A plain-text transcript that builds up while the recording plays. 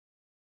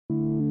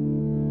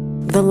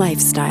The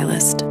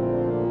Lifestylist,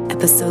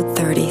 Episode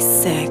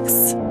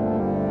 36,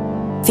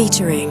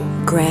 featuring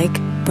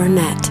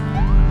Bernett.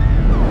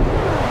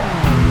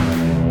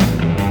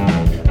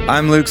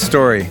 I'm Luke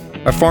Story,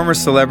 a former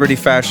celebrity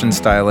fashion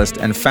stylist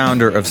and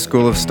founder of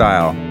School of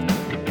Style.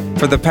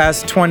 For the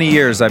past 20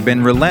 years, I've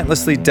been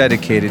relentlessly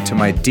dedicated to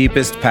my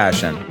deepest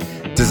passion,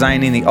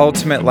 designing the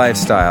ultimate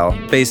lifestyle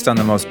based on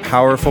the most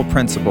powerful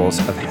principles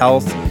of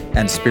health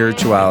and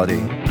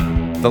spirituality.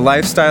 The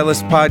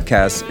Lifestylist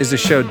Podcast is a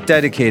show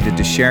dedicated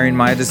to sharing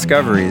my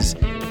discoveries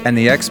and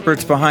the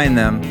experts behind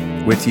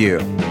them with you.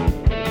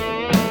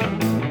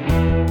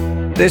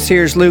 This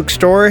here's Luke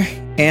Story,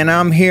 and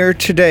I'm here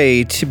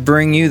today to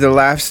bring you the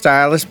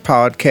Lifestylist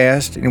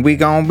Podcast, and we're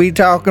going to be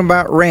talking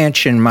about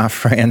ranching, my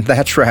friend.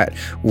 That's right,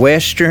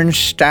 Western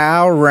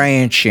style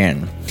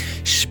ranching,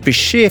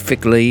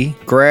 specifically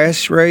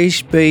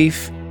grass-raised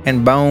beef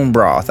and bone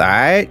broth, all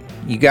right?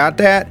 You got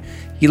that?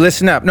 You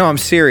listen up. No, I'm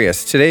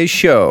serious. Today's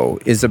show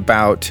is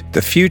about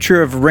the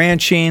future of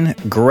ranching,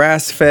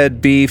 grass-fed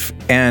beef,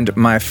 and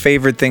my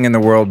favorite thing in the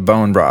world,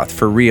 bone broth,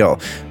 for real.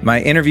 My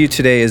interview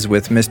today is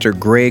with Mr.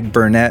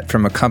 Bernett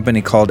from a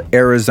company called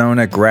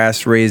Arizona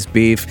Grass-Raised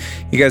Beef.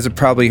 You guys have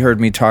probably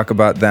heard me talk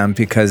about them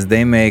because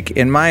they make,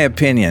 in my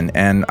opinion,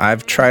 and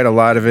I've tried a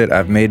lot of it,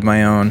 I've made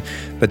my own,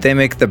 but they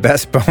make the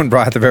best bone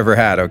broth I've ever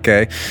had,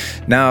 okay?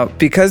 Now,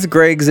 because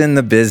Greg's in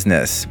the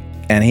business,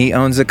 and he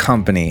owns a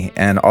company,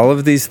 and all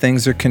of these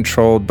things are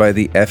controlled by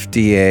the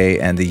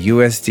FDA and the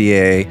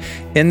USDA.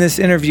 In this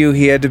interview,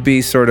 he had to be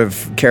sort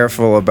of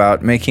careful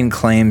about making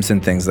claims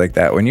and things like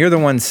that. When you're the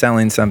one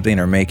selling something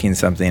or making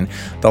something,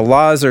 the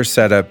laws are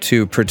set up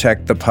to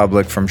protect the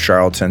public from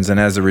charlatans, and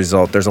as a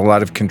result, there's a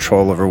lot of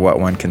control over what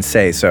one can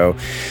say. So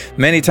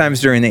many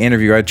times during the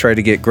interview, I tried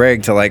to get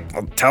Greg to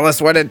tell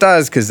us what it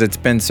does, because it's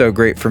been so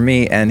great for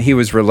me, and he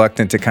was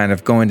reluctant to kind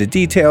of go into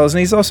details, and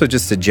he's also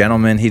just a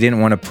gentleman. He didn't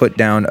want to put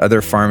down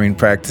other farming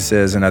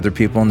practices and other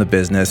people in the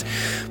business,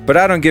 but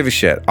I don't give a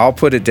shit. I'll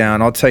put it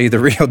down. I'll tell you the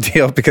real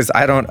deal, because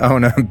I don't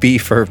own a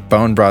beef or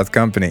bone broth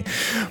company,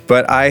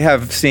 but I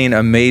have seen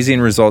amazing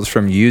results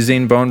from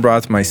using bone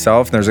broth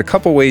myself. And there's a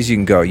couple ways you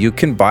can go. You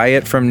can buy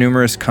it from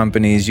numerous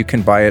companies. You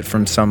can buy it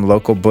from some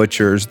local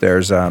butchers.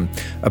 There's a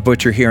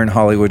butcher here in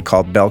Hollywood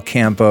called Bel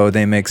Campo.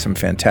 They make some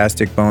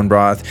fantastic bone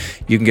broth.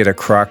 You can get a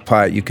crock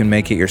pot. You can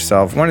make it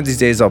yourself. One of these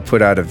days I'll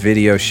put out a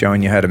video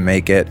showing you how to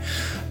make it.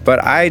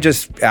 But I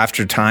just,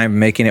 after time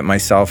making it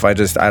myself, I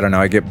don't know,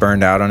 I get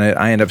burned out on it.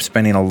 I end up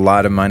spending a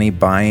lot of money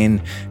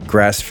buying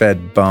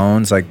grass-fed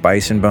bones, like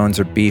bison bones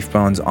or beef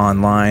bones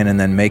online, and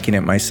then making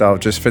it myself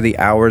just for the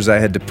hours I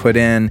had to put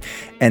in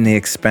and the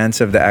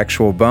expense of the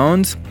actual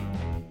bones.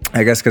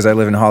 I guess because I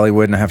live in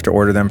Hollywood and I have to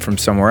order them from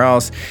somewhere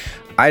else.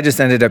 I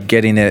just ended up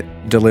getting it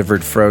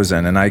delivered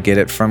frozen, and I get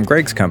it from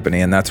Greg's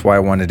company, and that's why I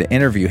wanted to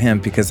interview him,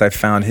 because I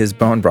found his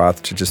bone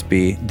broth to just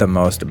be the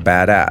most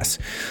badass.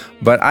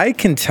 But I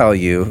can tell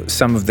you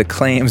some of the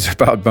claims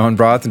about bone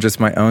broth and just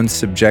my own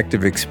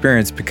subjective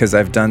experience, because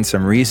I've done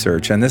some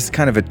research, and this is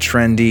kind of a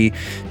trendy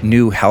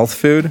new health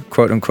food,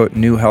 quote unquote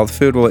new health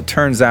food. Well, it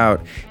turns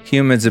out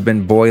humans have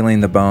been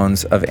boiling the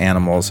bones of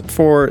animals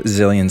for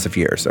zillions of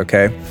years,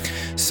 okay?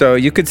 So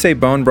you could say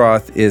bone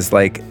broth is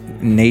like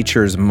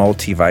nature's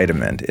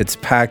multivitamin. It's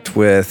packed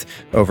with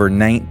over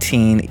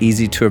 19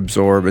 easy to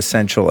absorb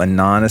essential and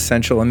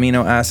non-essential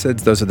amino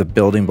acids. Those are the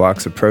building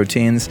blocks of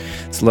proteins.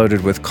 It's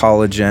loaded with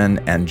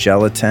collagen and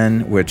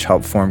gelatin, which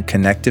help form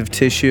connective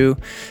tissue.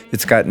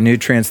 It's got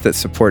nutrients that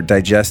support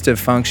digestive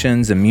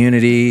functions,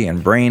 immunity,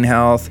 and brain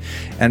health.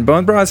 And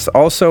bone broths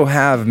also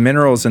have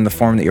minerals in the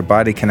form that your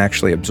body can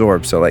actually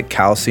absorb. So like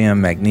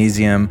calcium,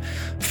 magnesium,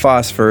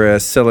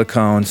 phosphorus,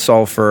 silicone,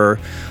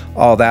 sulfur,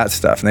 all that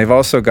stuff. And they've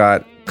also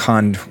got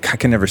I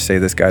can never say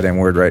this goddamn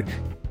word right.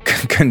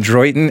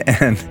 Chondroitin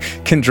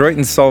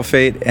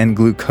sulfate and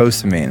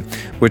glucosamine,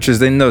 which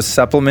is in those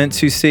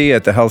supplements you see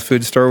at the health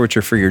food store, which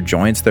are for your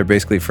joints. They're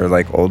basically for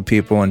like old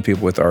people and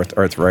people with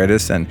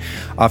arthritis, and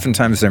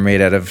oftentimes they're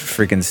made out of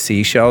freaking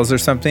seashells or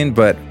something.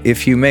 But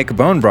if you make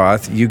bone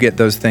broth, you get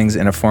those things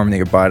in a form that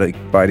your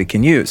body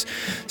can use.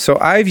 So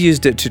I've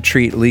used it to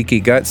treat leaky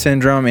gut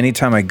syndrome.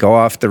 Anytime I go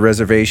off the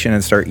reservation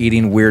and start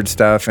eating weird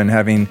stuff and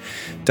having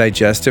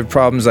digestive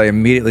problems, I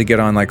immediately get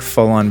on like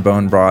full-on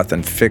bone broth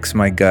and fix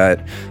my gut.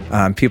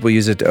 People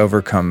use it to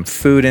overcome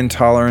food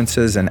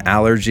intolerances and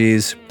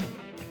allergies,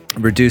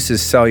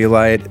 reduces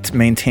cellulite, it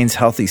maintains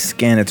healthy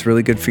skin. It's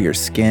really good for your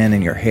skin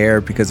and your hair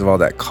because of all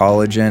that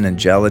collagen and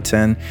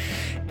gelatin.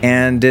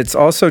 And it's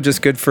also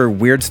just good for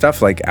weird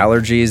stuff like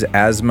allergies,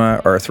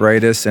 asthma,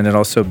 arthritis, and it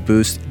also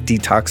boosts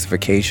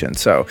detoxification.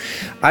 So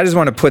I just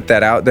want to put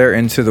that out there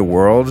into the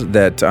world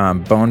that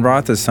bone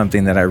broth is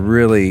something that I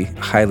really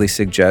highly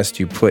suggest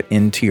you put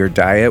into your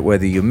diet,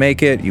 whether you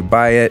make it, you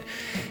buy it,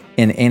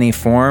 in any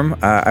form.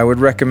 I would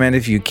recommend,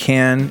 if you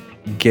can,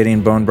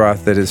 getting bone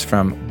broth that is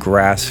from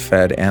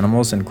grass-fed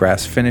animals and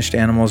grass-finished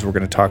animals. We're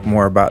going to talk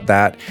more about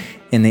that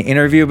in the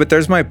interview, but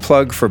there's my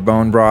plug for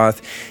bone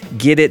broth.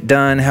 Get it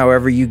done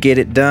however you get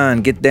it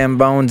done. Get them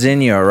bones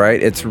in you, all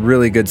right? It's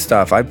really good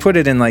stuff. I put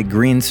it in like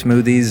green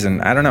smoothies,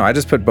 and I don't know, I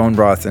just put bone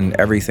broth in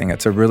everything.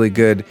 It's a really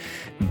good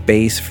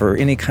base for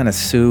any kind of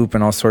soup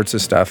and all sorts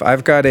of stuff.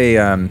 I've got a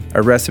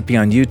recipe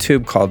on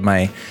YouTube called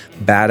my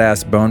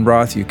Badass Bone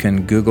Broth. You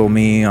can Google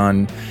me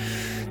on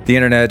the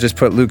internet, just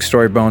put Luke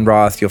Story Bone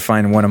Broth. You'll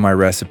find one of my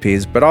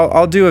recipes. But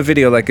I'll do a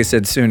video, like I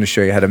said, soon to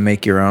show you how to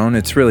make your own.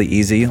 It's really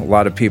easy. A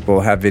lot of people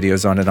have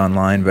videos on it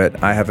online,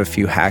 but I have a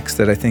few hacks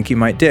that I think you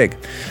might dig.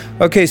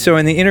 Okay, so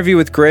in the interview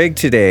with Greg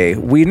today,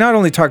 we not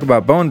only talk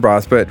about bone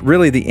broth, but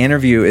really the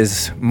interview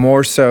is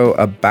more so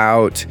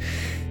about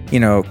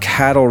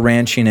cattle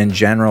ranching in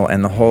general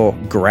and the whole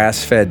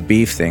grass-fed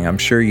beef thing. I'm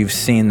sure you've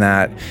seen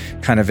that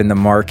kind of in the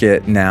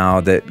market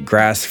now, that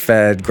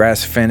grass-fed,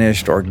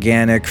 grass-finished,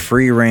 organic,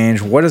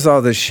 free-range. What does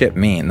all this shit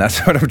mean? That's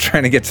what I'm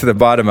trying to get to the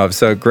bottom of.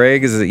 So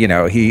Greg is,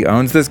 he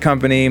owns this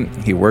company.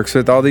 He works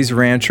with all these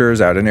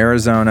ranchers out in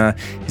Arizona.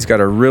 He's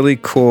got a really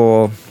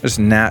cool, just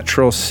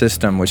natural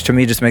system, which to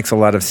me just makes a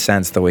lot of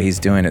sense the way he's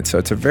doing it. So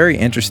it's a very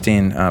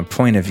interesting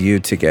point of view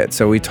to get.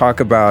 So we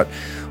talk about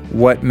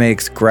what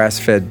makes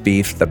grass-fed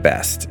beef the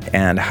best,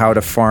 and how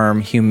to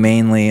farm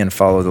humanely and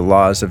follow the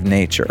laws of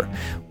nature,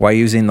 why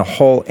using the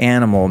whole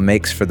animal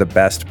makes for the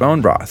best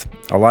bone broth.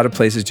 A lot of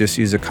places just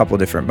use a couple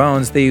different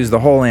bones. They use the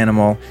whole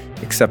animal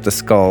except the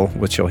skull,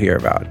 which you'll hear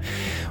about.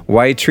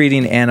 Why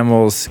treating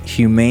animals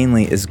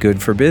humanely is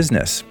good for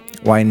business.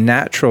 Why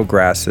natural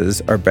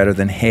grasses are better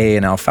than hay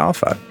and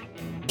alfalfa.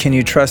 Can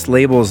you trust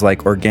labels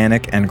like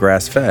organic and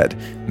grass-fed?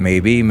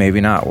 Maybe, maybe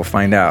not. We'll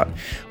find out.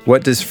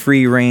 What does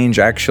free range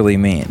actually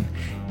mean?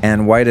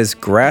 And why does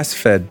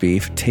grass-fed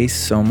beef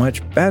taste so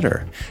much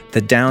better? The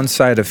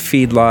downside of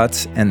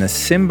feedlots and the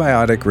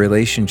symbiotic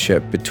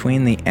relationship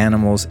between the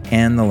animals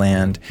and the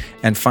land.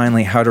 And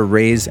finally, how to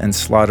raise and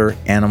slaughter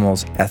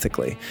animals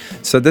ethically.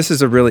 So this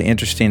is a really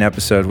interesting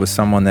episode with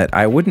someone that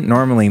I wouldn't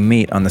normally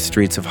meet on the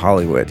streets of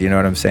Hollywood. You know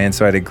what I'm saying?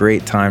 So I had a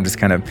great time just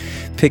kind of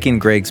picking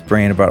Greg's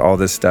brain about all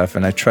this stuff.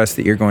 And I trust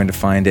that you're going to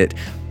find it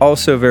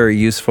also very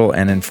useful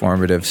and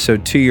informative. So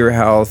to your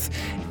health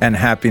and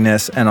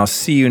happiness, and I'll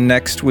see you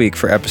next week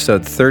for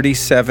episode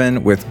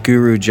 37 with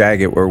Guru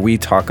Jagat, where we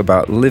talk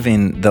about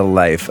living the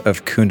life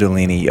of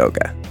Kundalini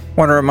Yoga. I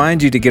want to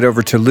remind you to get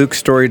over to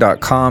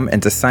lukestory.com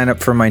and to sign up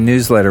for my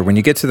newsletter. When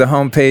you get to the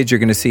homepage, you're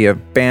going to see a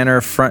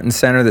banner front and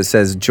center that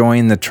says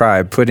Join the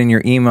Tribe. Put in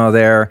your email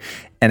there,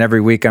 and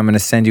every week I'm going to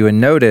send you a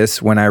notice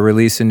when I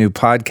release a new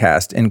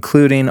podcast,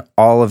 including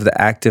all of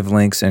the active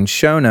links and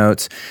show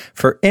notes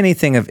for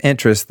anything of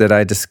interest that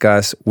I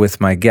discuss with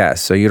my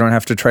guests. So you don't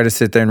have to try to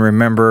sit there and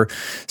remember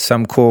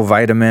some cool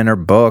vitamin or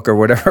book or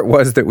whatever it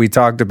was that we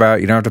talked about.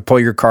 You don't have to pull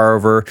your car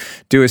over,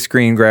 do a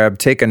screen grab,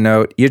 take a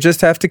note. You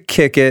just have to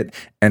kick it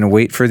and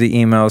wait for the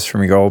emails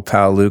from your old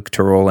pal Luke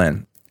to roll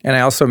in. And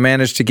I also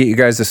managed to get you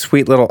guys a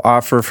sweet little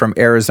offer from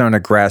Arizona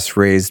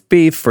Grass-Raised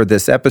Beef for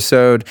this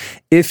episode.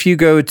 If you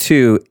go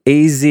to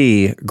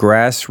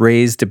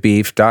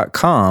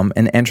azgrassraisedbeef.com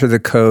and enter the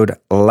code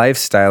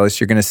LIFESTYLIST,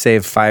 you're going to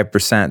save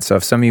 5%. So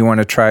if some of you want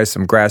to try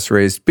some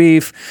grass-raised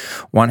beef,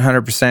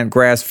 100%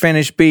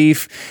 grass-finished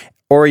beef,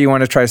 or you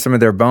want to try some of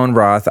their bone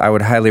broth, I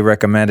would highly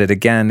recommend it.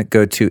 Again,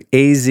 go to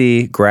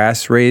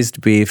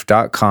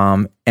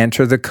azgrassraisedbeef.com,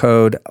 enter the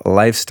code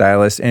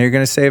LIFESTYLIST, and you're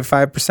going to save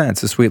 5%.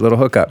 It's a sweet little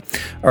hookup.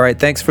 All right,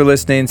 thanks for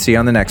listening. See you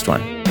on the next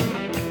one.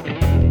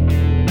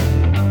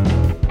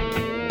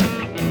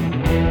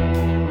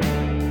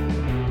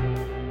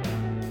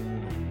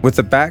 With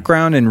a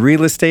background in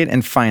real estate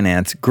and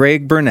finance,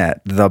 Greg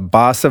Bernett, the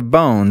boss of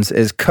Bones,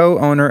 is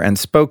co-owner and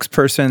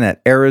spokesperson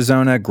at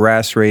Arizona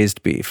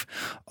Grass-Raised Beef.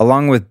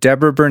 Along with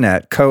Deborah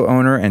Bernett,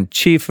 co-owner and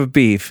chief of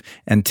beef,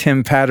 and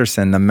Tim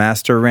Patterson, the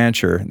master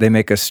rancher, they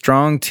make a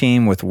strong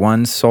team with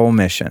one sole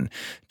mission: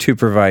 to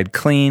provide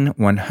clean,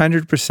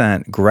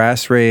 100%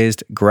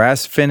 grass-raised,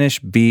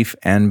 grass-finished beef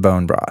and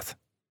bone broth.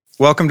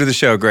 Welcome to the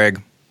show,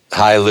 Greg.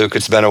 Hi, Luke.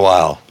 It's been a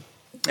while.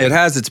 It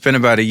has. It's been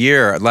about a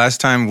year. Last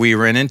time we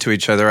ran into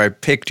each other, I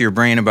picked your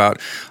brain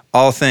about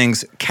all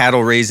things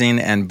cattle raising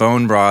and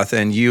bone broth,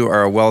 and you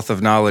are a wealth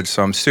of knowledge,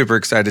 so I'm super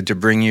excited to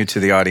bring you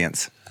to the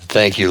audience.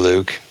 Thank you,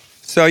 Luke.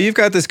 So you've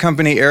got this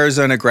company,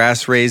 Arizona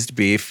Grass-Raised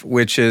Beef,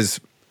 which is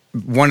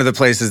one of the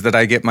places that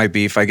I get my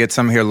beef. I get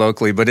some here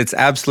locally, but it's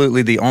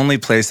absolutely the only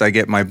place I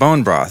get my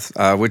bone broth,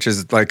 which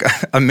is like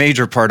a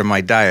major part of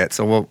my diet.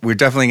 So we're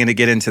definitely going to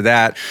get into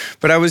that.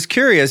 But I was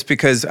curious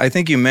because I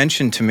think you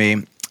mentioned to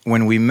me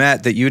when we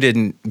met that you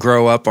didn't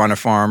grow up on a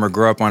farm or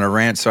grow up on a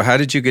ranch. So how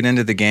did you get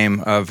into the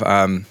game of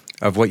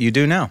what you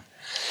do now?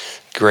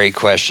 Great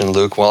question,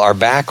 Luke. Well, our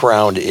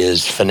background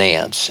is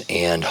finance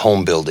and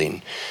home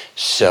building.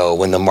 So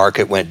when the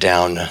market went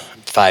down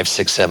 5,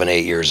 6, 7,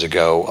 8 years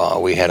ago,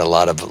 we had a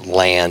lot of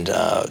land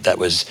that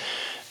was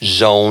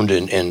zoned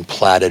and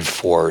platted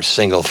for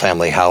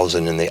single-family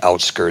housing in the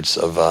outskirts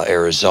of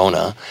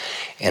Arizona.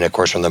 And of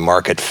course, when the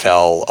market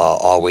fell,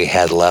 all we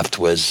had left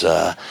was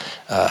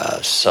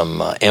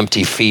some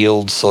empty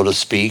fields, so to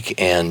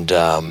speak, and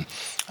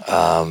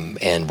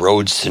and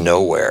roads to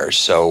nowhere.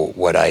 So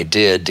what I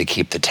did to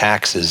keep the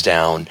taxes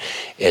down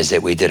is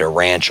that we did a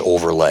ranch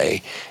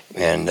overlay,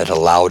 and that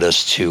allowed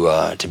us to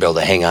be able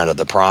to hang on to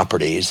the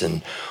properties.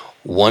 And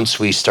once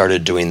we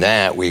started doing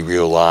that, we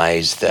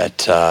realized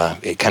that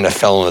it kind of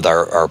fell in with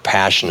our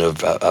passion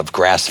of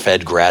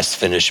grass-fed,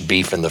 grass-finished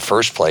beef in the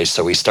first place.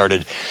 So we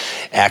started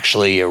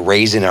actually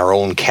raising our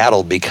own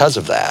cattle because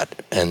of that.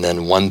 And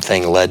then one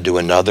thing led to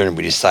another, and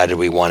we decided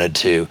we wanted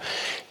to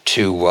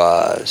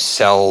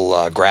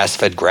sell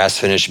grass-fed,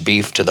 grass-finished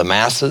beef to the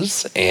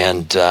masses.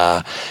 And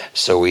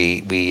so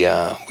we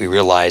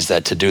realized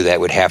that to do that,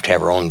 we'd have to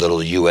have our own little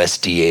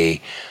USDA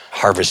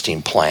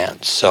harvesting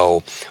plant.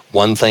 So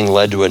one thing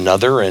led to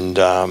another, and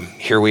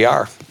here we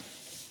are.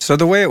 So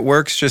the way it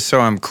works, just so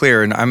I'm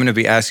clear, and I'm going to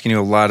be asking you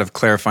a lot of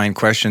clarifying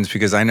questions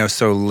because I know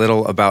so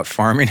little about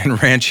farming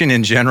and ranching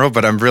in general,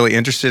 but I'm really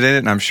interested in it,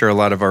 and I'm sure a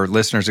lot of our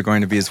listeners are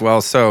going to be as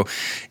well. So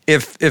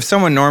if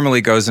someone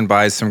normally goes and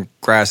buys some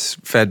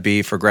grass-fed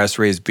beef or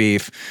grass-raised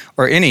beef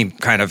or any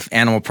kind of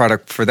animal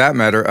product for that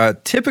matter,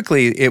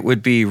 typically it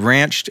would be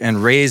ranched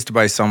and raised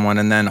by someone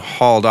and then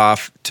hauled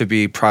off to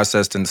be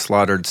processed and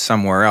slaughtered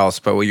somewhere else.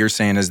 But what you're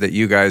saying is that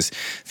you guys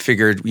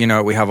figured,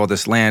 we have all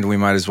this land, we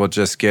might as well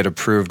just get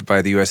approved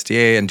by the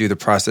USDA and do the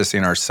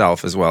processing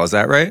ourselves as well. Is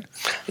that right?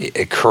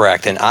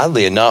 Correct. And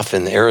oddly enough,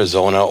 in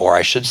Arizona, or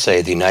I should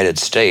say the United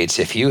States,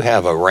 if you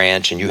have a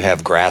ranch and you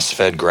have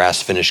grass-fed,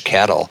 grass-finished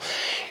cattle,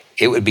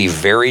 it would be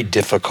very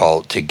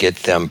difficult to get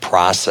them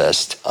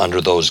processed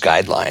under those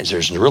guidelines.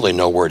 There's really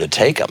nowhere to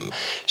take them.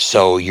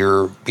 So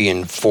you're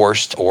being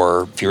forced,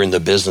 or if you're in the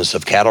business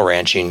of cattle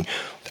ranching,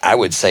 I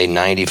would say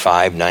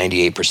 95,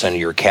 98% of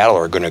your cattle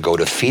are going to go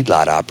to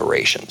feedlot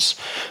operations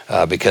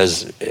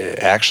because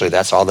actually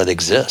that's all that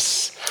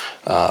exists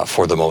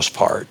for the most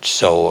part.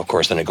 So, of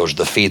course, then it goes to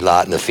the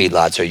feedlot, and the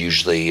feedlots are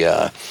usually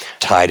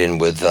tied in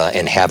with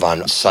and have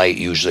on site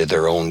usually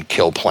their own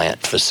kill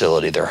plant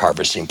facility, their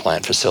harvesting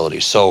plant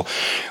facility. So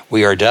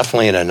we are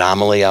definitely an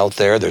anomaly out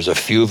there. There's a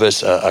few of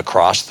us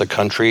across the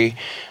country,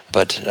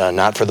 but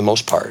not for the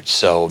most part.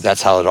 So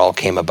that's how it all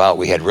came about.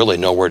 We had really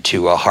nowhere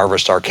to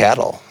harvest our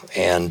cattle.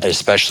 And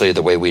especially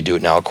the way we do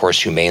it now, of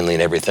course, humanely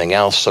and everything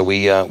else. So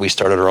we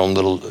started our own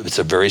it's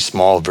a very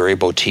small, very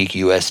boutique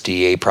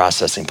USDA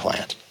processing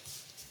plant.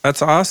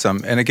 That's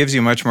awesome. And it gives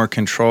you much more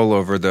control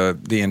over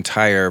the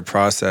entire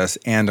process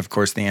and, of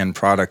course, the end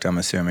product, I'm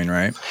assuming,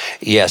 right?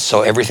 Yes.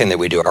 So everything that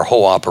we do, our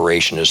whole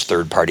operation is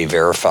third-party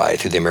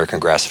verified through the American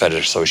Grass-Fed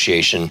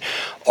Association.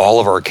 All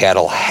of our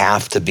cattle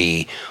have to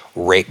be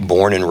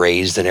born and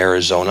raised in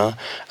Arizona.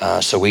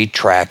 So we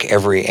track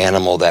every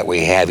animal that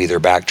we have either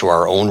back to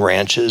our own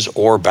ranches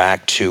or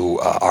back to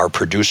our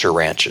producer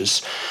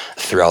ranches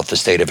throughout the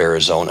state of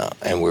Arizona.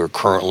 And we're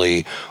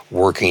currently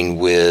working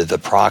with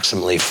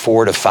approximately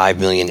 4 to 5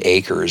 million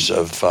acres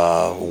of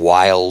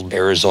wild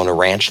Arizona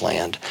ranch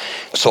land.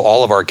 So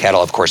all of our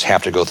cattle, of course,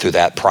 have to go through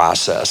that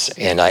process.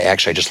 And I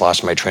just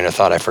lost my train of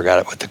thought. I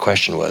forgot what the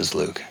question was,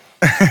 Luke.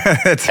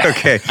 It's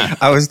okay.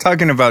 I was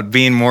talking about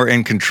being more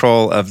in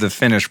control of the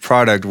finished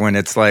product when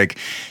it's like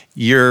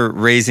you're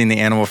raising the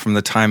animal from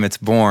the time it's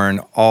born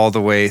all the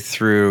way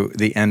through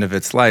the end of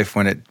its life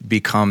when it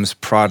becomes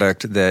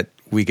product that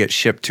we get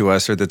shipped to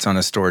us or that's on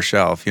a store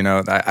shelf.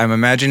 I'm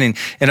imagining,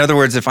 in other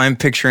words, if I'm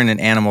picturing an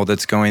animal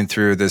that's going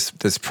through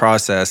this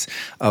process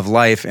of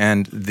life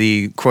and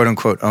the quote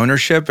unquote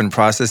ownership and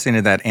processing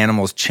of that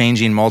animal's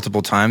changing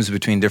multiple times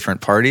between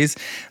different parties,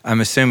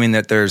 I'm assuming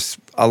that there's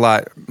a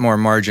lot more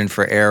margin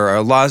for error,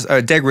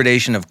 a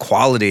degradation of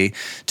quality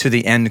to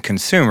the end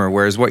consumer,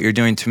 whereas what you're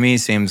doing to me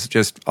seems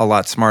just a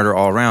lot smarter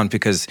all around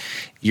because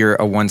you're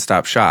a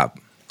one-stop shop.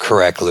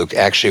 Correct, Luke.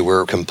 Actually,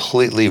 we're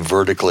completely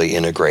vertically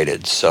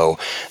integrated. So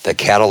the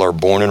cattle are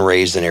born and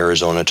raised in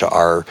Arizona to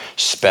our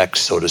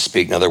specs, so to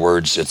speak. In other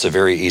words, it's a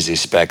very easy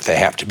spec. They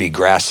have to be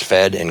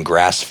grass-fed and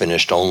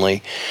grass-finished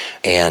only.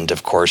 And,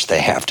 of course, they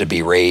have to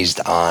be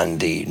raised on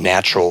the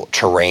natural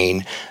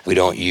terrain. We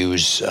don't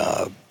use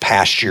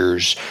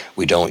pastures.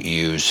 We don't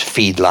use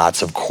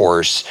feedlots, of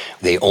course.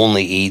 They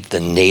only eat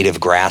the native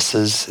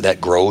grasses that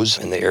grows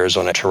in the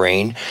Arizona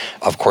terrain.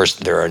 Of course,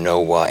 there are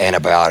no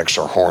antibiotics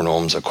or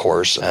hormones, of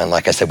course. And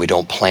like I said, we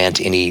don't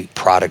plant any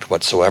product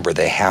whatsoever.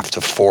 They have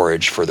to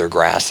forage for their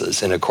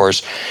grasses. And of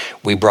course,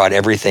 we brought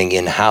everything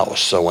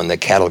in-house. So when the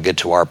cattle get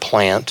to our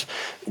plant,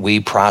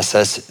 we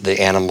process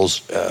the animals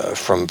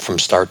from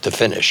start to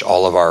finish.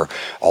 All of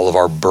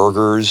our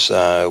burgers,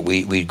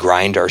 we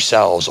grind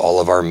ourselves. All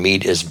of our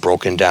meat is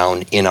broken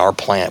down in our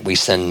plant. We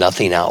send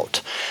nothing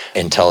out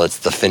until it's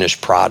the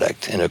finished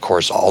product. And of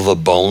course, all the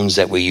bones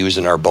that we use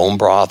in our bone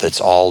broth,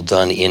 it's all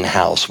done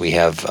in-house. We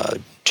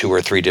have 2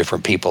 or 3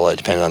 different people,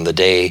 depending on the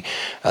day,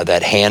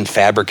 that hand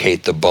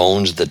fabricate the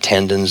bones, the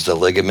tendons, the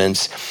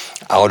ligaments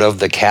out of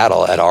the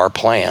cattle at our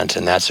plant,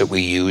 and that's what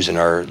we use in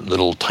our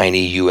little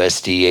tiny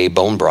USDA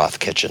bone broth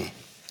kitchen.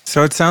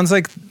 So it sounds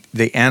like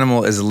the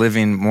animal is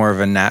living more of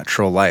a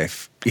natural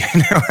life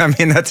I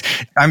mean,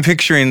 I'm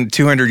picturing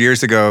 200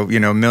 years ago,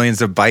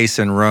 millions of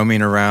bison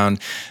roaming around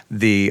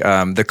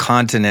the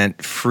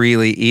continent,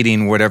 freely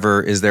eating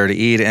whatever is there to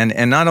eat.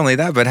 And not only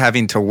that, but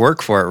having to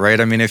work for it, right?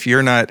 I mean, if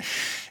you're not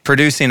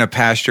producing a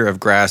pasture of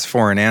grass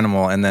for an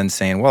animal and then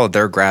saying, well,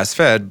 they're grass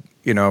fed,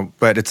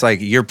 but it's like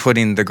you're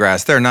putting the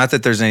grass there. Not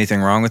that there's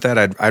anything wrong with that.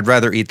 I'd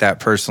rather eat that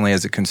personally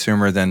as a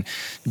consumer than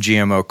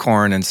GMO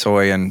corn and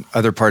soy and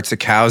other parts of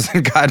cows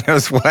and God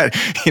knows what,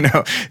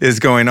 is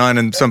going on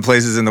in some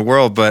places in the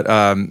world. But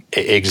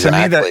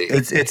exactly. To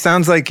me, it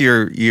sounds like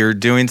you're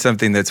doing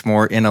something that's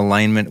more in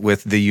alignment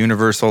with the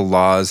universal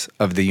laws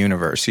of the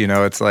universe.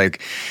 It's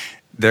like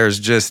there's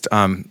just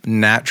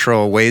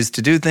natural ways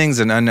to do things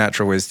and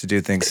unnatural ways to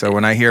do things. So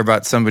when I hear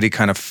about somebody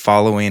kind of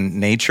following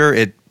nature,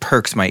 it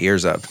perks my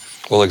ears up.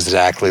 Well,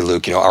 exactly,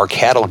 Luke. Our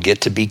cattle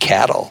get to be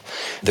cattle.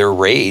 They're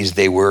raised,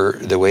 they were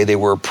the way they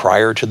were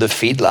prior to the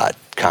feedlot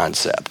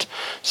concept.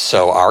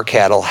 So our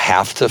cattle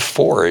have to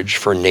forage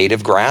for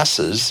native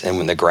grasses, and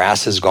when the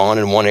grass is gone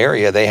in one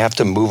area, they have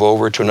to move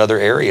over to another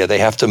area. They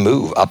have to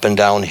move up and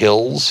down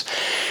hills.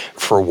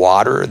 For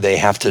water, they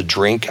have to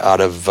drink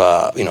out of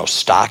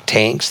stock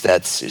tanks.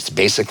 It's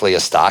basically a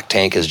stock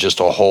tank is just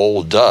a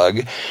hole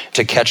dug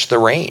to catch the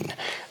rain.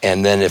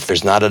 And then if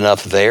there's not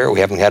enough there, we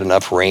haven't had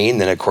enough rain,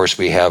 then of course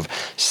we have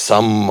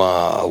some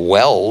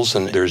wells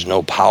and there's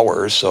no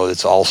power, so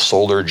it's all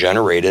solar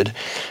generated.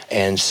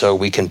 And so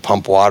we can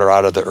pump water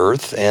out of the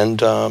earth.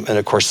 And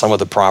of course some of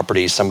the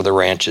properties, some of the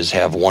ranches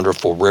have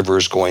wonderful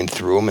rivers going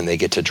through them and they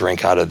get to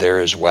drink out of there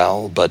as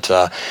well. But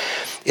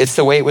it's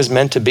the way it was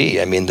meant to be.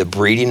 I mean, the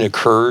breeding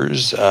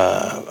occurs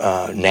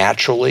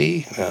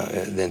naturally,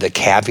 the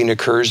calving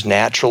occurs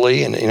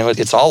naturally, and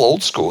it's all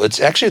old school. It's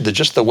actually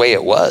just the way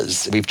it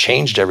was. We've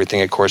changed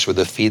everything, of course, with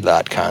the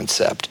feedlot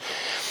concept.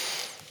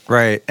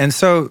 Right. And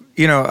so,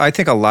 I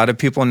think a lot of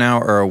people now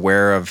are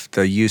aware of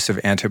the use of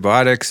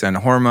antibiotics and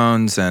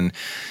hormones and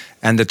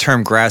the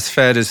term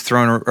grass-fed is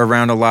thrown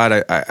around a lot.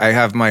 I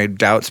have my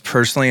doubts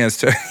personally as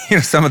to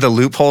some of the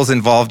loopholes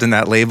involved in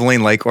that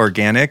labeling, like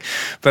organic.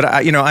 But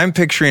I'm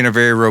picturing a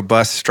very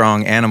robust,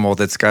 strong animal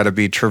that's got to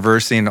be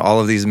traversing all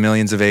of these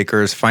millions of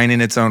acres,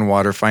 finding its own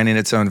water, finding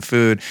its own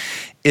food.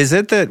 Is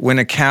it that when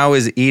a cow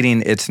is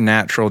eating its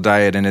natural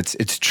diet and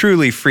it's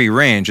truly free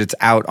range, it's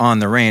out on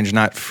the range,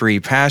 not free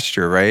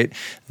pasture, right?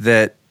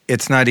 That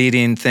it's not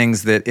eating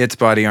things that its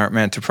body aren't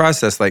meant to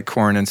process, like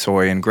corn and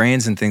soy and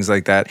grains and things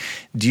like that.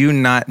 Do you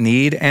not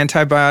need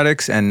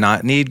antibiotics and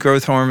not need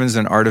growth hormones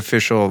and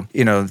artificial,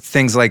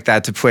 things like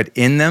that to put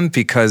in them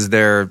because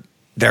they're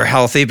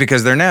healthy,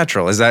 because they're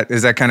natural? Is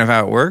that kind of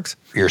how it works?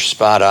 You're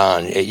spot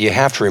on. You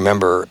have to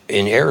remember,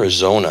 in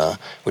Arizona,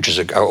 which is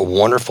a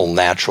wonderful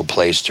natural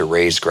place to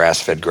raise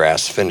grass-fed,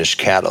 grass-finished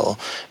cattle,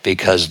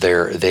 because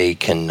they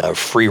can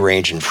free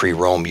range and free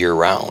roam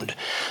year-round.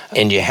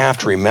 And you have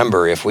to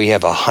remember, if we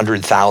have a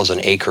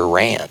 100,000-acre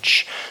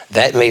ranch,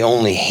 that may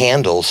only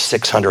handle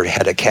 600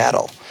 head of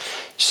cattle.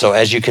 So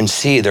as you can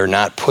see, they're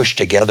not pushed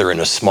together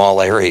in a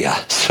small area.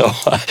 So,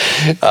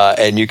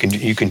 and you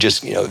can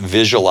just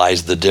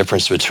visualize the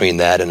difference between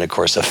that and, of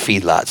course, a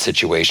feedlot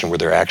situation where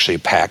they're actually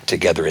packed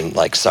together in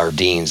like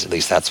sardines. At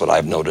least that's what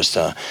I've noticed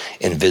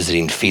in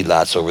visiting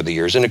feedlots over the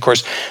years. And of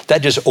course,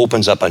 that just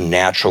opens up a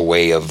natural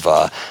way of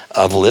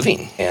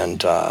living,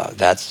 and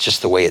that's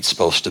just the way it's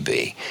supposed to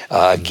be.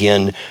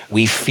 Again,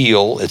 we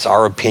feel, it's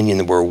our opinion,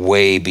 that we're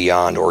way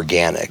beyond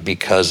organic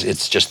because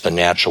it's just the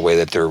natural way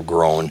that they're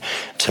grown.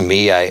 To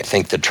me, I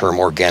think the term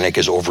organic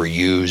is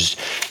overused.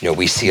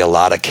 We see a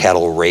lot of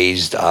cattle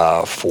raised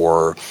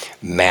for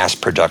mass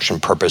production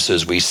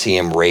purposes. We see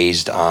them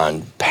raised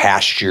on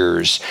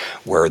pastures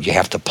where you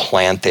have to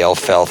plant the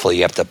alfalfa,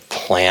 you have to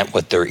plant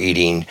what they're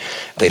eating.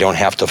 They don't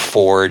have to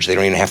forage, they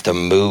don't even have to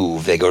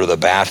move. They go to the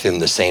bathroom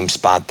the same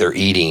spot they're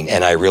eating.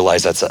 And I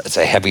realize it's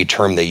a heavy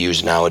term they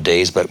use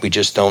nowadays, but we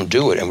just don't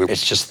do it. And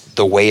it's just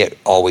the way it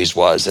always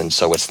was. And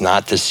so it's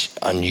not this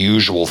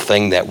unusual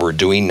thing that we're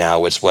doing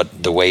now. It's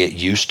the way it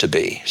used to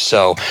be.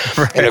 So,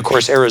 right. And of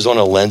course,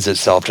 Arizona lends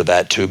itself to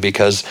that too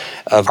because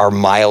of our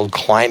mild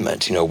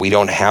climate. We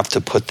don't have to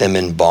put them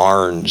in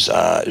barns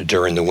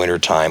during the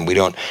wintertime. We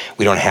don't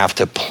have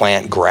to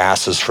plant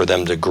grasses for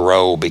them to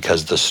grow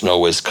because the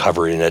snow is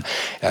covering it.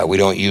 We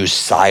don't use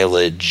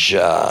silage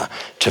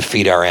to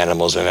feed our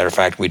animals. As a matter of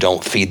fact, we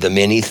don't feed them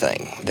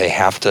anything. They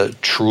have to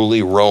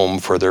truly roam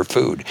for their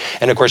food.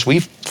 And of course, we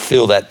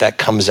feel that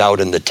comes out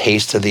in the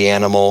taste of the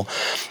animal,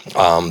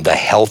 the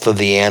health of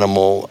the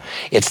animal.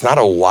 It's not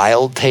a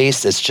wild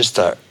taste. It's just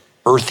a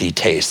earthy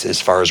taste as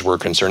far as we're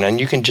concerned. And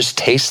you can just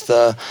taste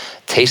the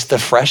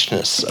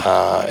freshness.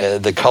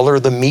 The color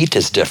of the meat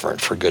is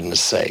different, for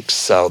goodness sakes.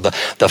 So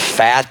the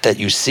fat that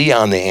you see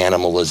on the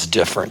animal is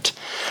different.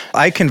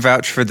 I can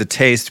vouch for the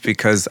taste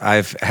because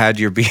I've had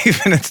your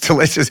beef and it's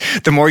delicious.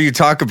 The more you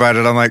talk about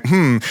it, I'm like,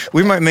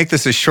 we might make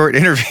this a short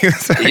interview.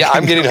 Yeah,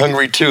 I'm getting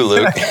hungry too,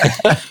 Luke.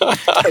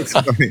 That's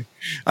funny.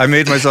 I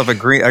made myself a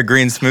green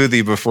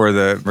smoothie before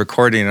the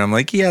recording, and I'm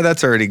like, yeah,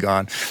 that's already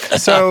gone.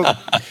 So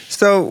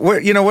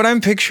what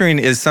I'm picturing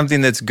is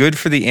something that's good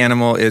for the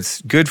animal.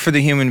 It's good for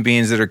the human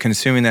beings that are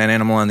consuming that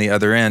animal on the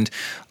other end.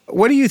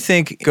 What do you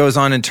think goes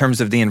on in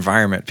terms of the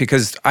environment?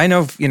 Because I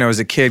know, as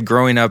a kid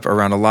growing up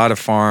around a lot of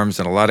farms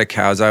and a lot of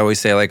cows, I always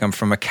say like I'm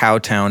from a cow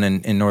town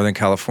in Northern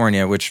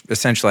California, which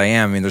essentially I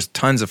am. I mean, there's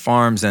tons of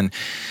farms, and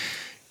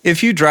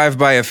if you drive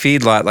by a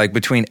feedlot, like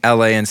between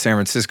LA and San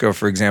Francisco,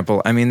 for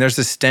example, I mean, there's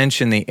a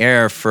stench in the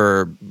air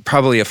for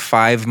probably a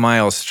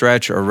 5-mile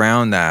stretch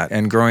around that.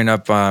 And growing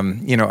up,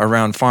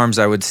 around farms,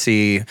 I would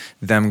see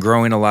them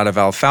growing a lot of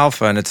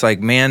alfalfa. And it's like,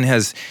 man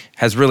has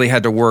really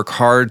had to work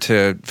hard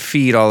to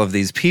feed all of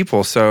these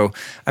people. So,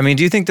 I mean,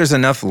 do you think there's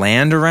enough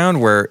land around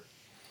where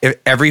if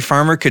every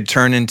farmer could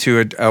turn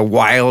into a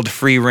wild,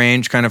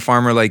 free-range kind of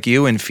farmer like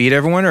you and feed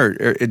everyone? Or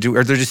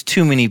are there just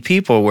too many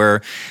people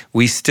where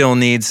we still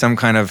need some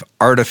kind of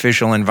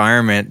artificial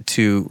environment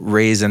to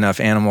raise enough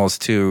animals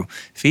to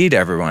feed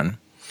everyone?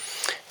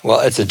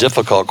 Well, it's a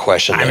difficult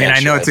question to I mean, answer.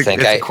 I know it's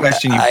a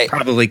question you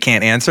probably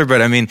can't answer,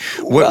 but I mean,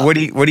 what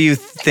do you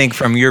think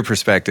from your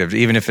perspective,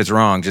 even if it's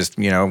wrong, just,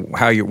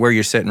 where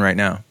you're sitting right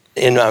now?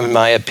 In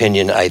my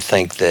opinion, I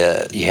think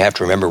that you have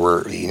to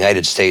remember the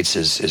United States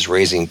is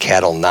raising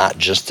cattle not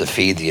just to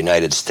feed the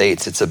United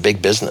States. It's a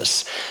big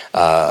business.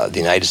 The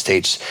United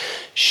States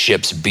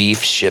ships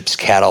beef, ships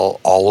cattle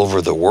all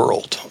over the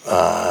world.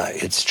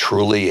 It's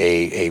truly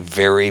a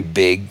very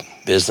big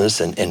business,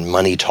 and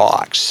money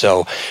talks.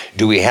 So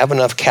do we have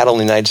enough cattle in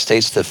the United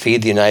States to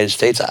feed the United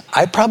States?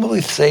 I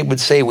probably would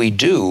say we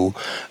do,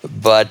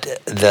 but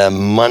the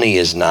money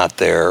is not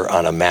there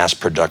on a mass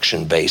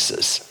production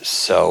basis.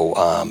 So,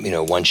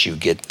 once you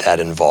get that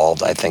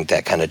involved, I think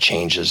that kind of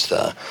changes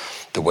the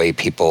way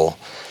people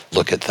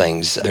look at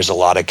things. There's a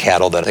lot of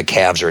cattle that the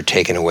calves are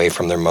taken away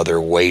from their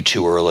mother way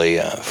too early,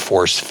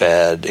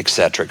 force-fed, et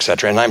cetera, et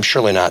cetera. And I'm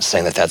surely not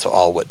saying that that's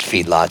all what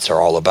feedlots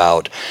are all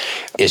about.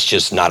 It's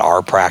just not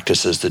our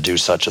practices to do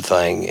such a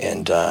thing.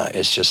 And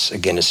it's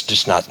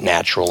just not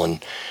natural.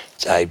 And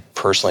I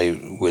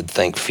personally would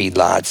think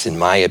feedlots, in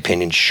my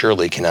opinion,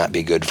 surely cannot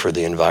be good for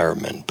the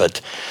environment.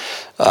 But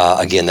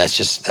again, that's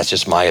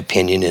just my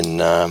opinion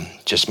and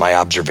just my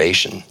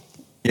observation.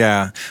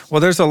 Yeah.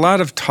 Well, there's a lot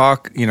of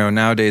talk,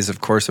 nowadays,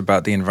 of course,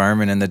 about the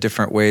environment and the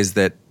different ways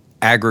that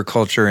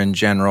agriculture in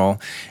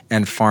general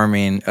and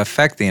farming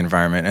affect the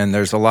environment. And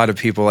there's a lot of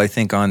people, I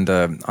think, on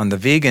the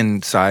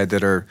vegan side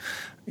that are,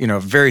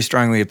 very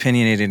strongly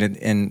opinionated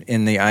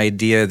in the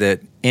idea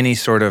that any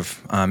sort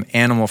of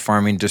animal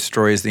farming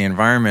destroys the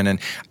environment. And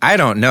I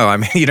don't know. I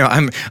mean,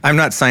 I'm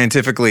not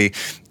scientifically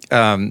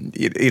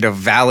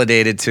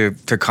validated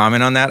to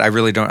comment on that. I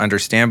really don't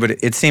understand, but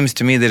it seems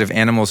to me that if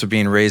animals are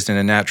being raised in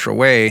a natural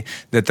way,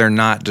 that they're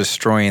not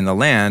destroying the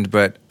land.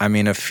 But I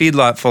mean, a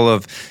feedlot full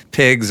of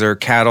pigs or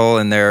cattle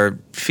and their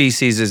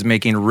feces is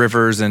making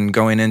rivers and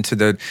going into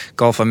the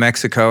Gulf of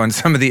Mexico and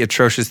some of the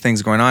atrocious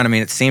things going on. I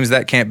mean, it seems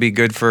that can't be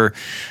good for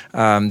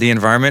the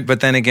environment. But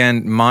then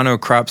again,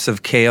 monocrops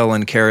of kale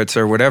and carrots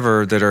or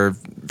whatever that are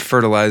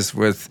fertilized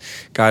with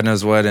God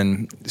knows what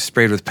and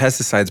sprayed with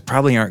pesticides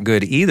probably aren't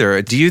good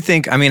either. Do you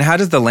think, how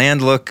does the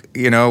land look,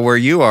 where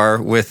you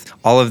are with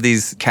all of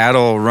these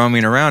cattle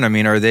roaming around? I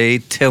mean, are they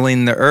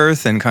tilling the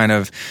earth and kind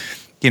of,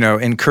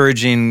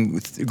 encouraging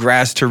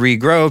grass to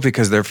regrow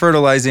because they're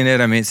fertilizing it?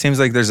 I mean, it seems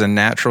like there's a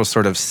natural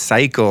sort of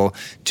cycle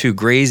to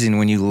grazing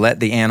when you let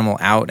the animal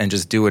out and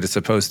just do what it's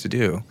supposed to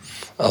do.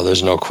 Oh,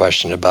 there's no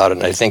question about it.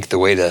 And I think the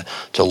way to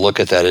look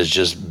at that is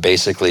just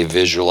basically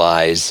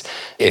visualize,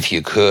 if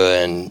you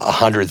could,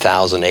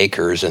 100,000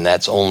 acres, and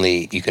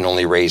you can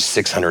only raise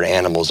 600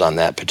 animals on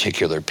that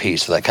particular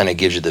piece. So that kind of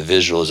gives you the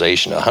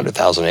visualization.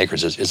 100,000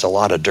 acres is a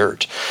lot of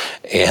dirt,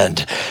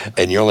 and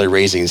you're only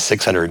raising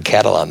 600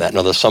 cattle on that.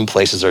 Now, there's some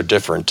places are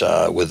different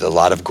with a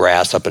lot of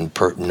grass up in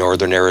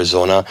northern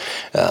Arizona.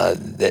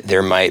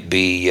 There might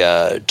be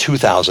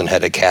 2,000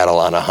 head of cattle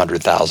on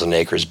 100,000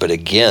 acres, but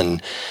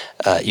again,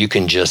 you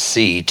can just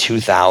see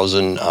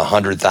 2,000,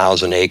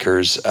 100,000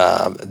 acres.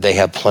 They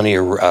have plenty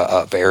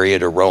of area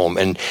to roam,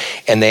 and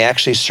they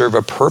actually serve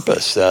a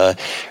purpose. The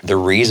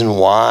reason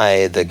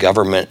why the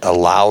government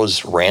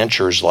allows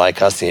ranchers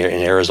like us in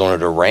Arizona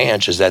to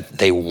ranch is that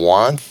they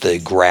want the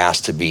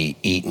grass to be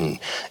eaten.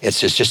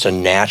 It's just a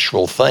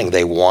natural thing.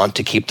 They want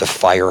to keep the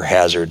fire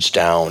hazards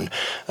down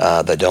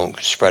that don't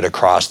spread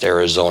across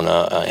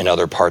Arizona and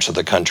other parts of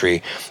the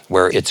country,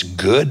 where it's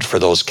good for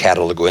those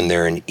cattle to go in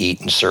there and eat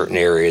in certain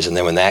areas. And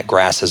then when that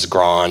grass is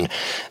gone,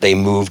 they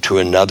move to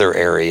another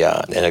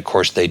area. And of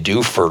course, they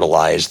do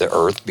fertilize the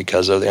earth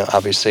because of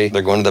obviously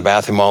they're going to the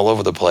bathroom all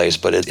over the place,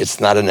 but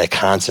it's not in a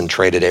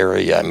concentrated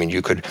area. I mean,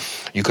 you could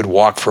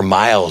walk for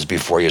miles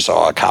before you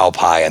saw a cow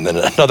pie, and then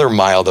another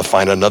mile to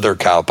find another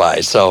cow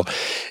pie. So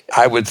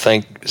I would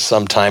think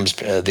sometimes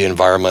the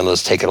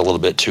environmentalists take it a little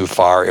bit too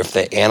far. If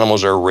the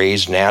animals are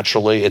raised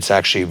naturally, it's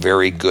actually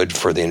very good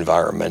for the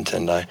environment,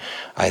 and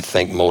I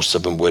think most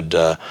of them would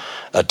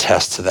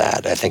attest to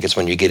that. I think it's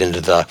when you get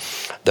into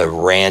the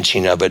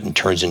ranching of it and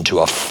turns into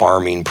a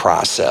farming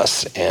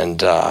process, and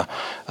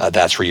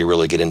that's where you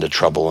really get into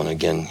trouble, and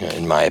again,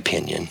 in my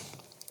opinion.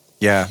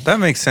 Yeah, that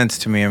makes sense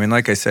to me. I mean,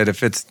 like I said,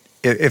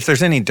 if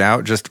there's any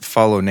doubt, just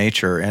follow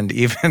nature. And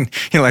even,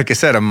 like I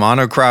said, a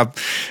monocrop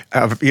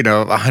of,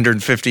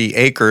 150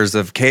 acres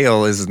of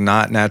kale is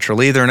not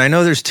natural either. And I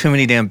know there's too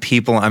many damn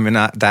people. I'm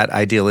not that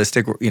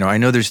idealistic. I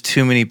know there's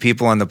too many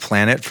people on the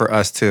planet for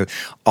us to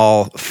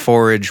all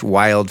forage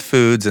wild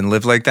foods and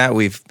live like that.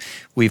 We've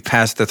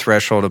passed the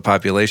threshold of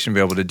population to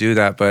be able to do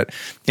that. But,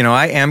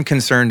 I am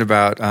concerned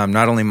about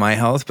not only my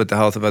health, but the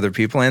health of other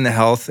people and the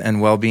health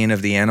and well-being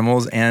of the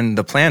animals and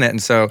the planet.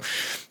 And so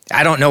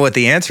I don't know what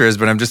the answer is,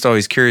 but I'm just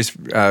always curious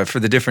for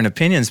the different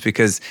opinions,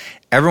 because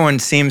everyone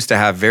seems to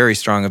have very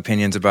strong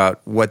opinions about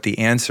what the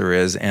answer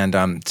is.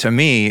 And to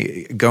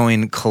me,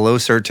 going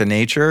closer to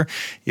nature,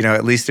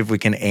 at least if we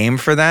can aim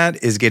for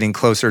that, is getting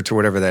closer to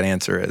whatever that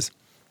answer is.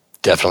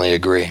 Definitely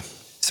agree.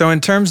 So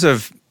in terms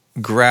of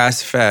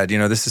grass-fed,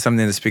 this is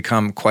something that's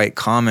become quite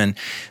common.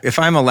 If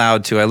I'm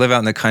allowed to, I live out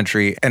in the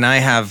country and I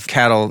have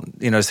cattle,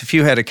 it's a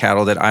few head of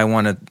cattle that I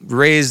want to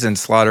raise and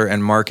slaughter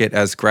and market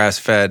as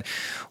grass-fed.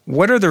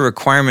 What are the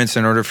requirements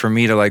in order for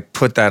me to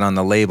put that on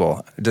the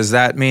label? Does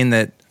that mean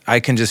that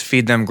I can just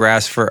feed them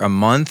grass for a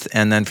month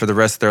and then for the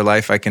rest of their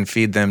life I can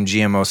feed them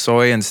GMO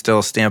soy and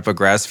still stamp a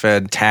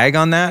grass-fed tag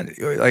on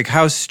that?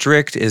 How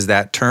strict is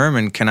that term?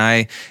 And can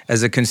I,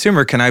 as a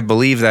consumer, can I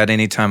believe that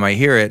anytime I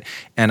hear it?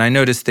 And I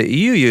noticed that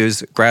you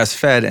use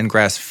grass-fed and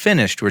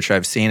grass-finished, which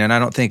I've seen, and I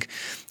don't think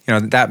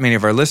that many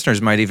of our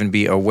listeners might even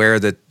be aware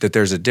that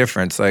there's a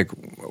difference.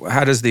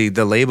 How does the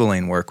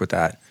labeling work with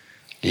that?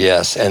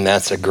 Yes, and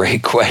that's a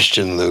great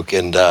question, Luke.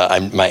 And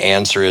my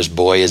answer is,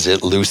 boy, is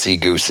it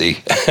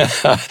loosey-goosey.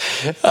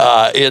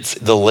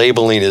 The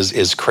labeling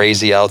is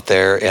crazy out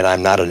there, and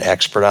I'm not an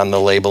expert on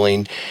the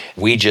labeling.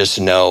 We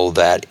just know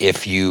that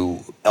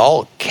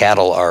all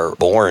cattle are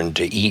born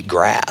to eat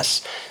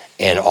grass.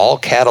 And all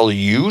cattle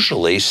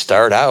usually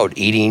start out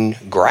eating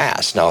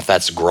grass. Now, if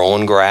that's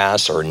grown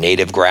grass or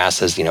native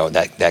grasses,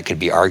 that could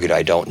be argued.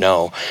 I don't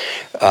know.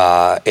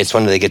 It's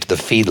when they get to the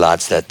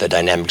feedlots that the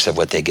dynamics of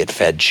what they get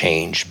fed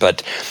change.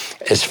 But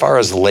as far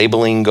as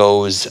labeling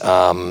goes,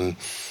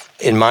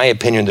 in my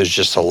opinion, there's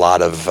just a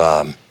lot of,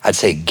 I'd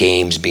say,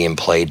 games being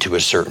played to a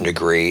certain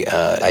degree.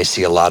 I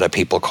see a lot of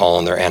people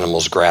calling their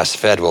animals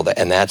grass-fed. Well,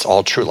 and that's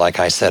all true. Like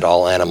I said,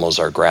 all animals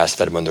are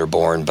grass-fed when they're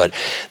born. But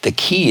the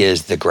key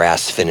is the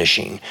grass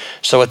finishing.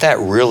 So what that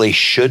really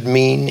should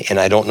mean, and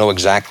I don't know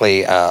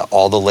exactly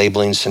all the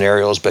labeling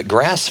scenarios, but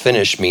grass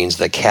finish means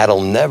the cattle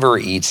never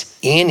eats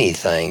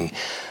anything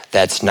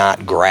that's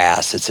not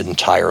grass its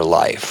entire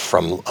life,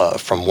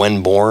 from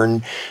when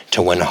born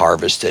to when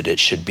harvested. It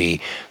should be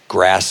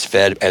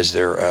grass-fed as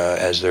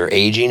they're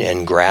aging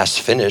and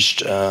grass-finished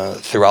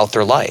throughout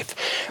their life.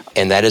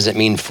 And that doesn't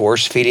mean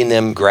force-feeding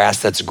them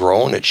grass that's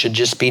grown. It should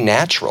just be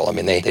natural. I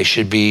mean, they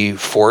should be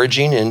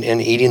foraging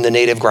and eating the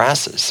native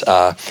grasses.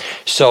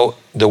 So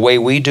the way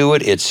we do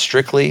it, it's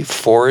strictly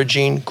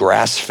foraging,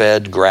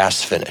 grass-fed,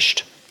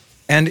 grass-finished.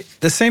 And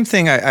the same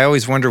thing I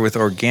always wonder with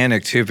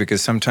organic too,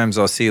 because sometimes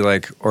I'll see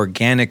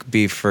organic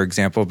beef, for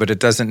example, but it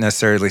doesn't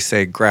necessarily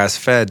say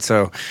grass-fed.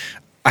 So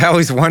I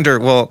always wonder,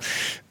 well,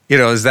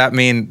 does that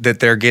mean that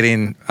they're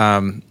getting,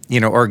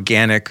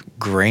 organic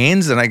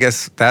grains? And I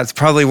guess that's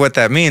probably what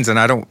that means. And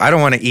I don't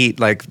want to eat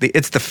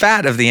it's the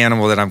fat of the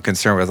animal that I'm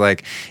concerned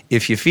with.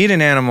 If you feed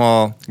an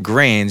animal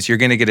grains, you're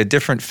going to get a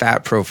different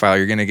fat profile.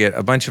 You're going to get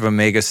a bunch of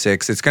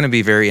omega-6. It's going to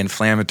be very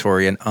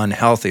inflammatory and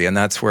unhealthy. And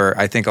that's where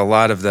I think a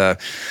lot of the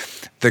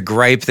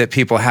gripe that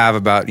people have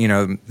about,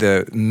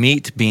 the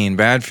meat being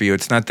bad for you.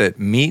 It's not that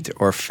meat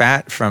or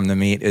fat from the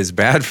meat is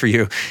bad for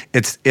you.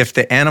 It's if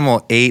the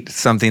animal ate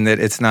something that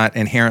it's not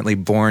inherently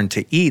born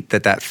to eat,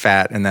 that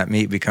fat and that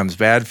meat becomes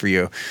bad for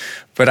you.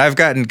 But I've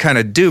gotten kind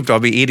of duped. I'll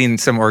be eating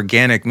some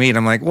organic meat.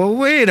 I'm like, well,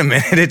 wait a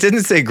minute. It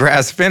didn't say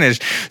grass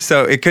finished.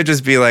 So it could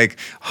just be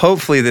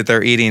hopefully that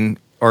they're eating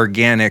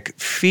organic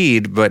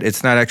feed, but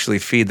it's not actually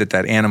feed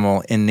that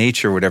animal in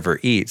nature would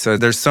ever eat. So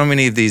there's so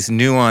many of these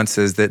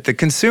nuances that the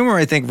consumer,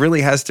 I think,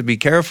 really has to be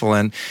careful.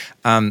 And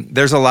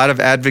there's a lot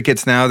of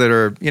advocates now that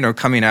are,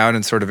 coming out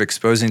and sort of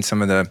exposing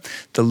some of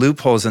the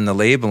loopholes in the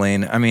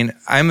labeling. I mean,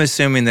 I'm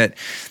assuming that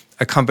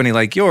a company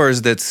like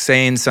yours that's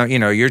saying,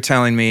 you're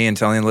telling me and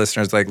telling the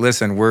listeners,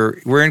 listen,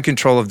 we're in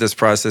control of this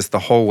process the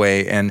whole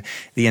way, and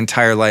the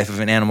entire life of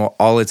an animal,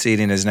 all it's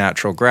eating is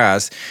natural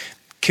grass.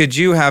 Could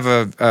you have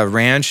a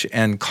ranch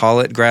and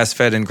call it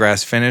grass-fed and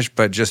grass-finished,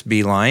 but just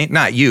be lying?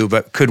 Not you,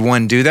 but could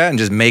one do that and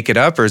just make it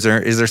up? Or is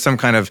there some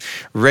kind of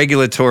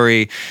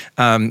regulatory,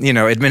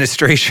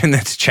 administration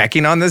that's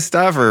checking on this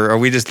stuff? Or are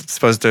we just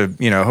supposed to,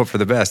 hope for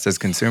the best as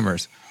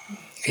consumers?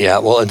 Yeah,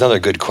 well, another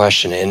good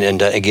question. And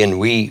again,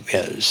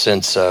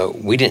 since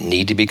we didn't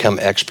need to become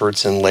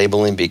experts in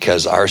labeling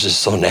because ours is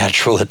so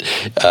natural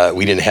that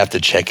we didn't have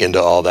to check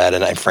into all that.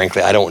 And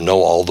frankly, I don't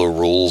know all the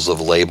rules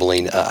of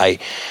labeling. I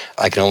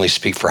can only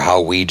speak for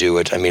how we do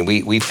it. I mean,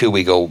 we feel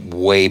we go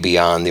way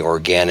beyond the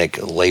organic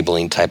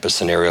labeling type of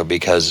scenario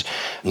because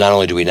not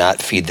only do we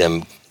not feed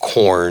them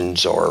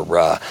corns or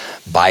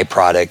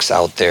byproducts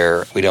out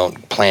there. We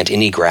don't plant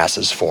any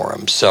grasses for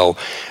them. So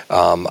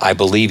I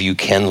believe you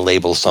can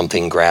label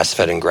something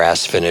grass-fed and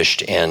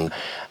grass-finished, and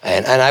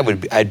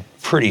I'd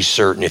pretty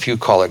certain if you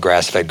call it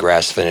grass-fed,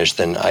 grass-finished,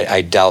 then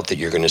I doubt that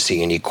you're going to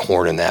see any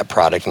corn in that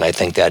product, and I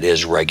think that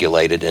is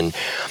regulated. And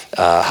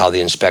how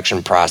the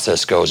inspection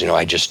process goes,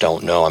 I just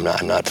don't know. I'm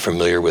not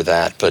familiar with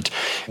that. But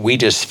we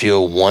just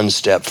feel one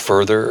step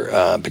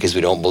further because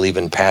we don't believe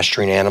in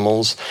pasturing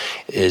animals,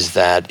 is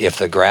that if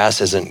the grass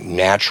isn't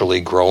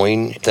naturally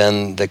growing,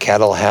 then the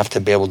cattle have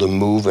to be able to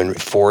move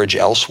and forage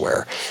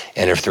elsewhere.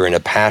 And if they're in a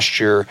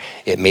pasture,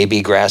 it may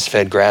be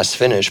grass-fed,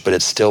 grass-finished, but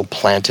it's still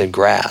planted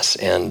grass.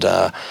 And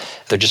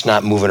they're just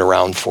not moving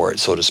around for it,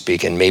 so to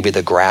speak. And maybe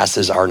the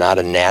grasses are not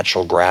a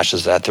natural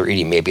grasses that they're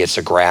eating. Maybe it's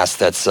a grass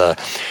that's,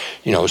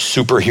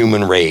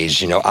 superhuman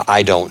raised.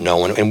 I don't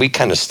know. And we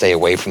kind of stay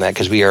away from that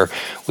because we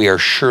are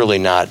surely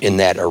not in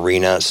that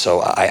arena.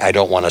 So I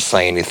don't want to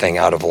say anything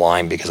out of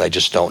line because I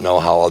just don't know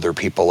how other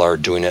people are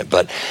doing it.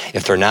 But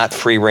if they're not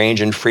free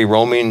range and free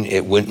roaming,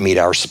 it wouldn't meet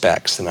our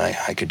specs. And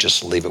I could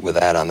just leave it with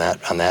that on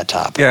that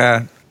topic.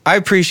 Yeah. I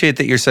appreciate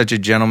that you're such a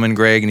gentleman,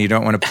 Greg, and you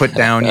don't want to put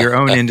down your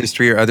own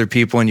industry or other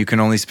people, and you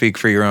can only speak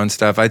for your own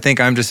stuff. I think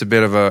I'm just a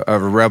bit of a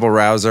rebel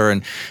rouser,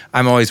 and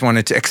I'm always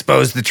wanted to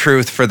expose the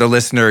truth for the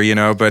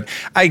listener, but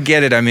I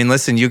get it. I mean,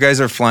 listen, you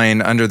guys are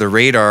flying under the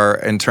radar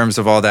in terms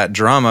of all that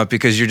drama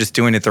because you're just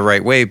doing it the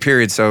right way,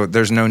 period. So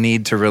there's no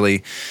need to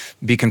really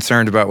be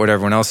concerned about what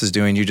everyone else is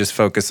doing. You just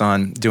focus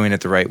on doing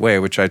it the right way,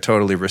 which I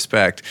totally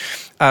respect.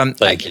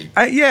 Thank you.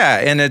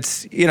 And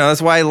it's,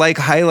 that's why I like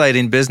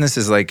highlighting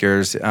businesses like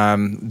yours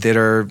that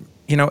are,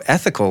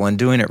 ethical and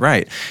doing it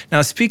right.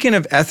 Now, speaking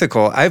of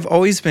ethical, I've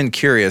always been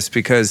curious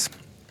because,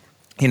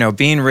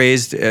 being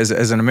raised as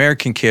an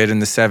American kid in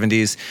the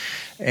 70s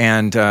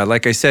and,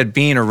 like I said,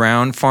 being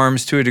around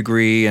farms to a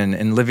degree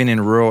and living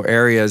in rural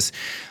areas,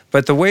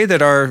 but the way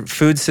that our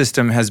food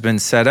system has been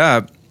set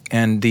up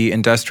and the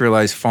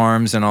industrialized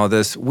farms and all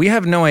this, we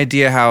have no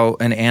idea how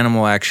an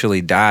animal actually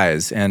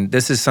dies. And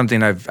this is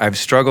something I've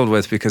struggled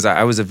with because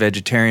I was a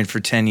vegetarian for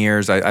 10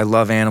 years. I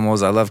love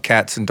animals. I love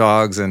cats and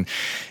dogs and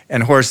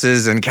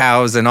horses and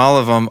cows and all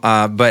of them.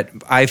 But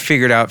I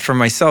figured out for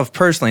myself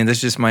personally, and this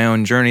is just my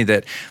own journey,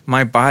 that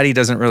my body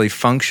doesn't really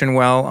function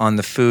well on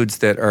the foods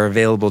that are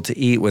available to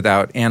eat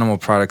without animal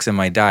products in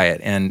my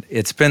diet. And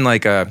it's been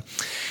like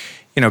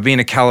being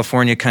a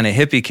California kind of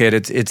hippie kid,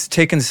 it's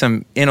taken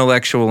some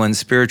intellectual and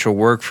spiritual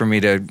work for me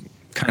to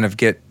kind of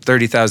get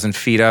 30,000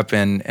 feet up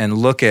and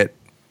look at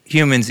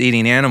humans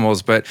eating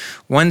animals. But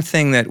one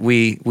thing that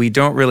we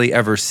don't really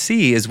ever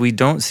see is we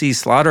don't see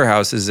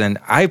slaughterhouses. And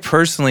I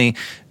personally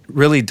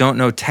really don't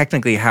know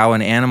technically how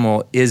an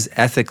animal is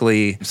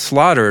ethically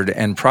slaughtered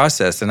and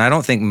processed. And I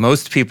don't think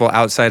most people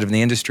outside of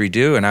the industry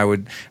do. And I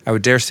would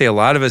dare say a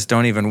lot of us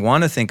don't even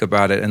want to think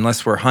about it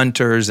unless we're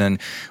hunters and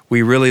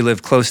we really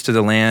live close to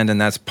the land,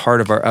 and that's part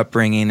of our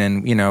upbringing.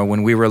 And,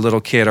 when we were a little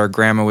kid, our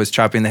grandma was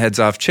chopping the heads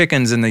off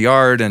chickens in the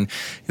yard, and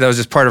that was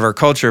just part of our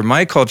culture.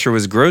 My culture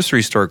was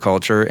grocery store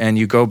culture, and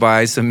you go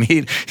buy some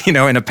meat, in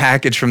a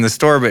package from the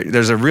store, but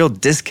there's a real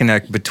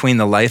disconnect between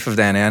the life of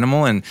that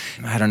animal and,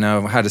 I don't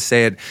know how to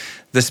say it,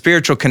 the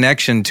spiritual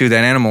connection to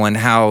that animal and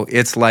how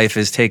its life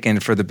is taken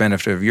for the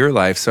benefit of your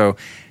life. So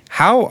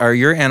how are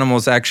your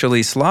animals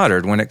actually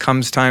slaughtered when it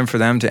comes time for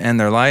them to end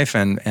their life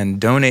and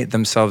donate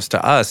themselves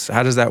to us?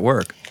 How does that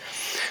work?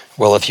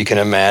 Well, if you can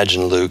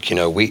imagine, Luke,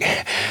 we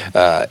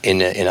the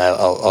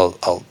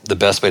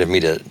best way for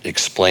me to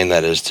explain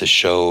that is to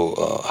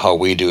show how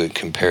we do it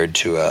compared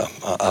to a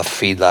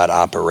feedlot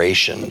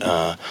operation.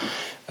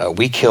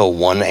 We kill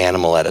one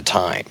animal at a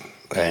time.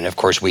 And of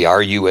course, we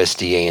are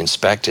USDA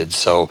inspected,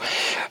 so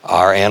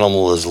our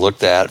animal is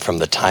looked at from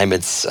the time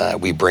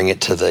we bring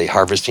it to the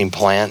harvesting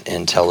plant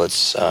until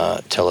it's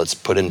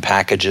put in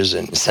packages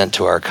and sent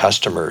to our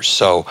customers.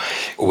 So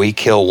we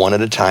kill one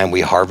at a time.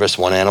 We harvest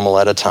one animal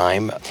at a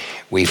time.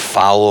 We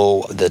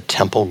follow the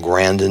Temple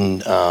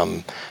Grandin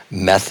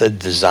method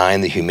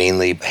design, the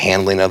humanely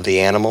handling of the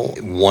animal.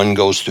 One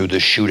goes through the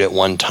chute at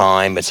one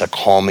time. It's a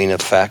calming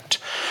effect.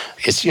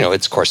 It's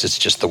of course it's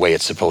just the way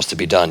it's supposed to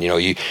be done.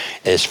 You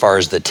as far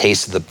as the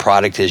taste of the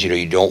product is,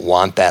 you don't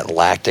want that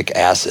lactic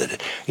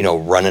acid,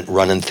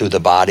 running through the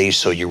body.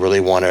 So you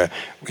really want to,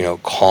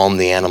 calm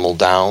the animal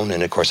down.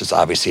 And of course, it's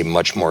obviously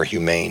much more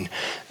humane.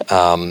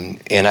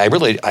 And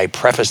I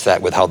preface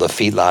that with how the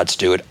feedlots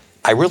do it.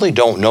 I really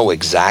don't know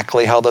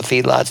exactly how the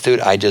feedlots do it.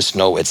 I just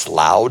know it's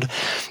loud,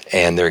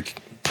 and they're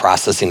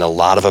processing a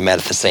lot of them at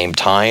the same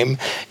time.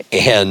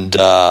 And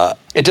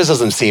It just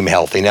doesn't seem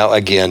healthy. Now,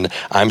 again,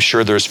 I'm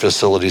sure there's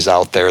facilities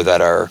out there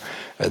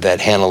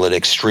that handle it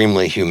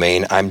extremely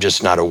humane. I'm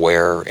just not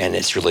aware, and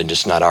it's really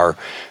just not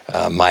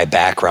my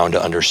background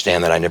to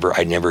understand that.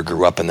 I never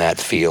grew up in that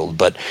field,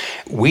 but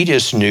we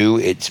just knew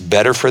it's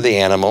better for the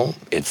animal.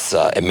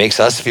 It makes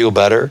us feel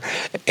better,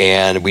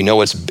 and we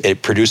know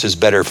it produces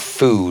better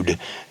food,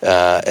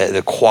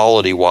 the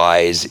quality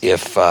wise,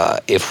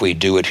 if we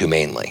do it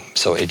humanely.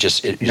 So it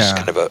just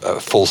kind of a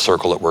full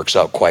circle. It works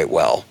out quite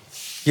well.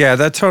 Yeah,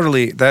 that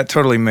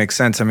totally makes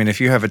sense. I mean,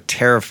 if you have a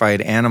terrified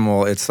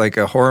animal, it's like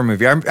a horror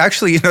movie. I'm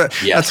actually,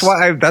 Yes.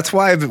 that's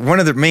why one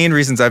of the main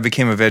reasons I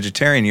became a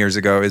vegetarian years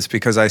ago is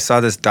because I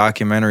saw this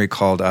documentary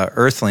called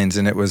Earthlings,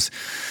 and it was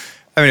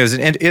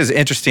an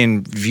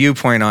interesting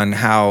viewpoint on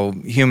how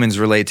humans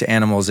relate to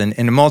animals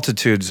in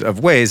multitudes of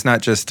ways,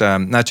 not just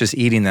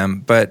eating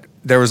them, but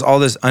there was all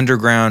this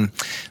underground,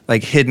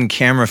 like hidden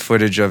camera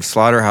footage of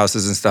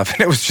slaughterhouses and stuff,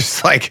 and it was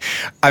just like,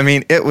 I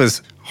mean, it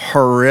was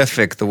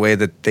horrific the way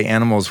that the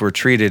animals were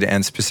treated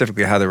and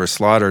specifically how they were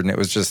slaughtered. And it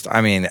was just,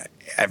 I mean,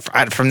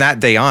 from that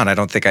day on, I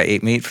don't think I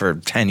ate meat for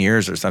 10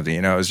 years or something.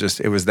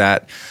 It was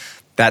that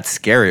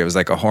scary. It was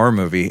like a horror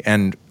movie.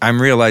 And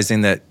I'm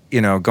realizing that,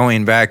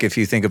 going back, if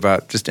you think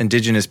about just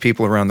indigenous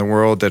people around the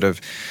world that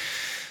have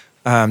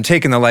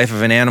taken the life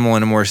of an animal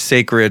in a more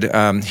sacred,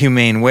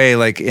 humane way,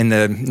 like in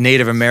the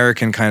Native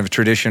American kind of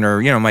tradition,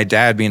 or, my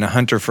dad being a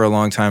hunter for a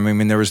long time. I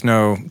mean, there was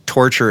no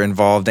torture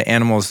involved. The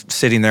animal's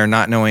sitting there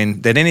not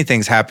knowing that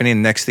anything's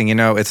happening. Next thing you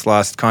know, it's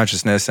lost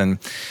consciousness and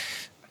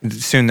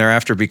soon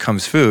thereafter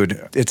becomes food.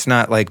 It's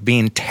not like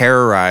being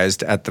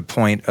terrorized at the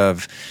point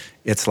of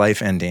its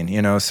life ending,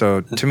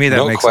 So to me,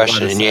 that makes a lot of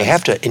sense.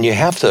 And you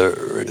have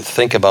to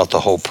think about the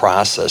whole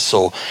process.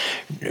 So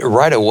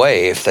right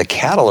away, if the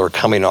cattle are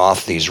coming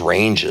off these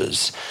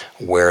ranges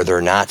where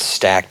they're not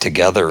stacked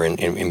together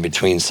in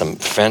between some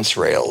fence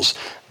rails,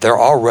 they're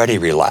already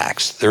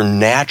relaxed. They're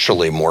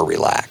naturally more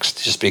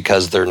relaxed just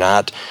because they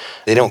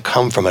don't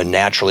come from a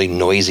naturally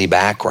noisy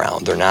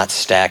background. They're not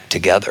stacked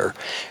together.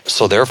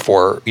 So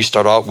therefore, you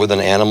start out with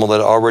an animal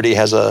that already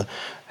has a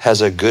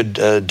good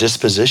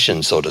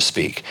disposition, so to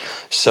speak.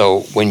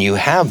 So when you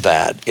have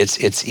that,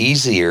 it's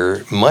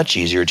much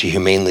easier to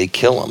humanely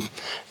kill them,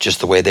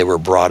 just the way they were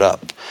brought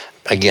up.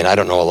 Again, I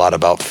don't know a lot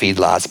about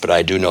feedlots, but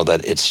I do know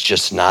that it's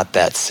just not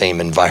that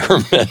same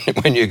environment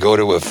when you go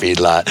to a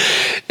feedlot.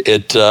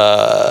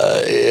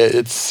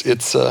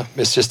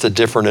 It's just a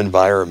different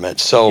environment.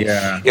 So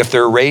if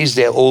they're raised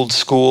old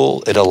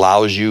school, it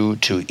allows you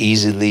to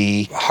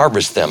easily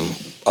harvest them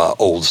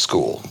old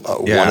school,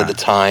 one at a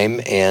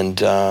time,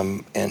 and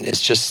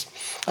it's just,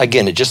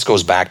 again, it just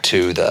goes back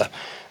to the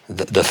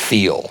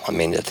feel. I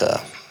mean,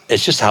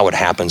 it's just how it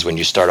happens when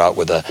you start out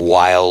with a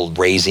wild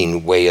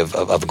raising way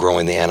of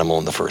growing the animal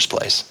in the first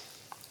place.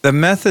 The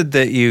method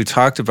that you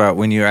talked about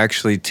when you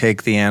actually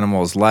take the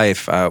animal's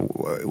life,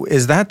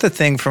 is that the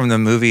thing from the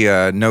movie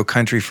No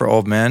Country for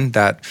Old Men?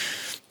 That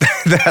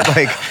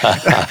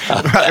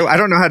I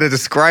don't know how to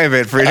describe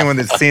it for anyone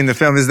that's seen the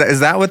film. Is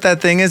that what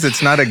that thing is?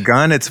 It's not a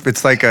gun.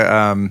 It's like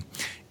a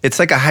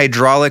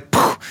hydraulic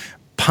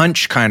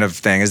punch kind of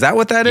thing. Is that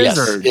what that is?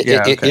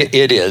 Yes,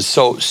 it is.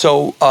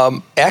 So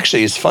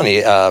actually, it's funny.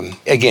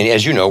 Again,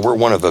 as you know, we're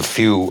one of a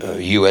few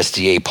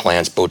USDA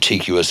plants,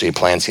 boutique USDA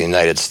plants in the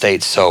United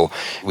States. So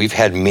we've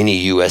had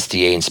many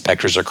USDA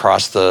inspectors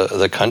across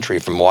the country,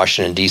 from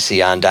Washington,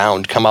 D.C. on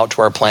down, come out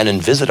to our plant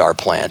and visit our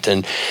plant.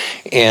 And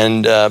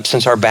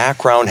since our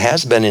background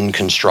has been in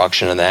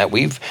construction and that,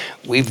 we've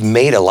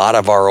made a lot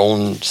of our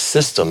own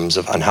systems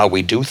on how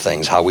we do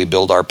things, how we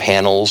build our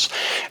panels.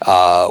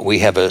 We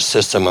have a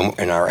system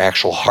in our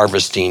actual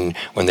harvesting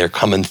when they're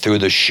coming through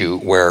the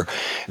chute where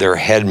their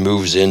head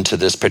moves into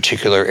this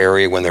particular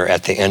area when they're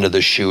at the end of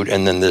the chute,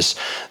 and then this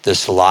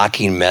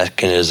locking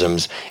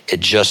mechanisms, it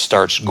just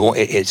starts going,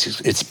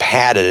 it's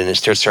padded and it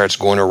starts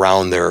going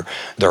around their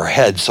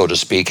head, so to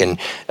speak, and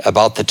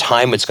about the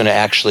time it's going to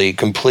actually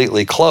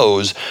completely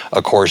close,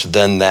 of course,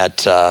 then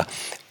that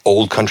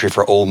Old Country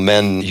for Old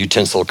Men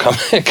utensil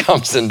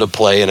comes into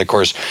play. And of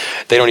course,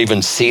 they don't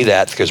even see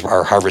that because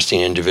our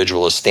harvesting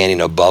individual is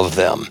standing above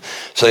them.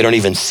 So they don't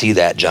even see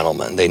that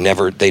gentleman. They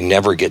never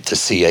get to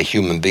see a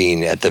human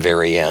being at the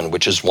very end,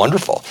 which is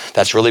wonderful.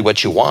 That's really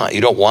what you want.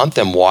 You don't want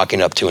them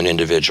walking up to an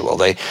individual.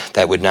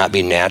 That would not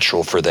be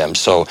natural for them.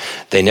 So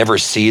they never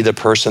see the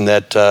person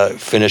that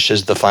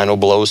finishes the final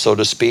blow, so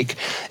to speak.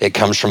 It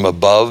comes from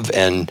above,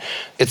 and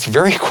it's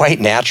very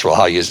quite natural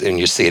how you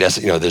see it. As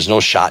there's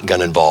no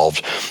shotgun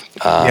involved.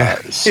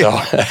 So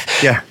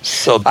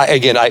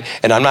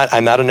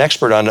I'm not an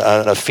expert on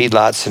a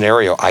feedlot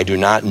scenario. I do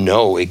not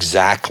know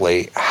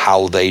exactly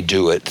how they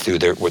do it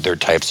with their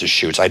types of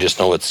chutes. I just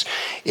know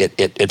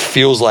it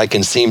feels like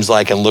and seems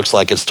like and looks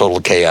like it's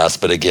total chaos.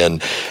 But again,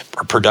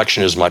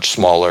 production is much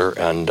smaller,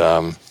 and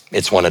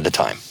it's one at a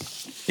time.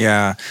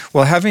 Yeah.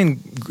 Well, having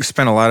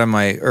spent a lot of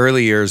my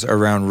early years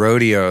around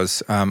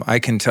rodeos, I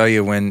can tell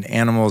you when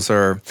animals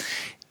are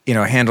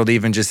handled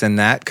even just in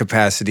that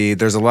capacity.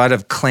 There's a lot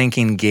of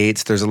clanking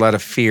gates. There's a lot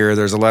of fear.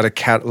 There's a lot of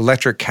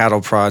electric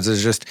cattle prods.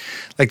 There's just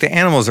like the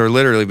animals are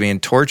literally being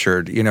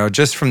tortured,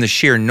 just from the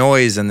sheer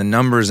noise and the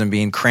numbers and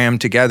being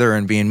crammed together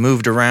and being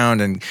moved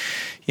around and,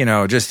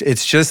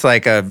 it's just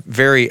like a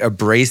very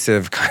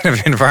abrasive kind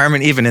of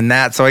environment even in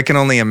that. So I can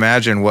only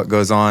imagine what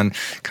goes on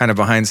kind of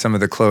behind some of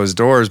the closed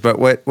doors. But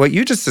what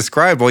you just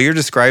described, while you're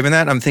describing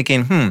that, I'm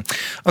thinking,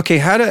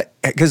 okay,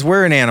 because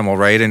we're an animal,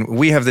 right? And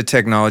we have the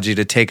technology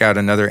to take out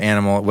another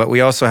animal, but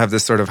we also have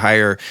this sort of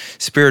higher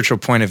spiritual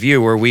point of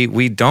view where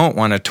we don't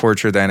want to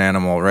torture that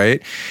animal,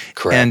 right?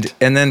 Correct.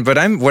 And then, but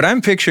what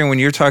I'm picturing when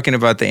you're talking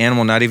about the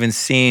animal not even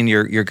seeing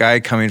your guy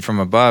coming from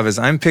above is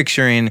I'm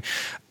picturing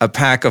a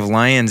pack of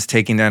lions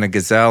taking down a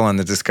gazelle on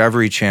the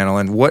Discovery Channel,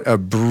 and what a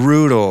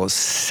brutal,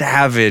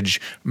 savage,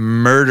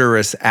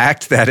 murderous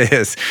act that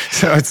is.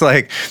 So it's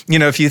like,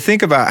 if you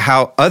think about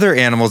how other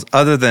animals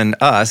other than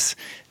us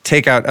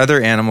take out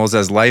other animals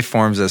as life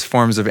forms, as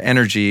forms of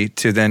energy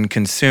to then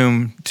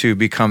consume to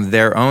become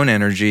their own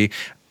energy,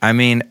 I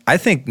mean, I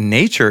think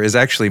nature is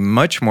actually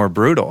much more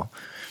brutal.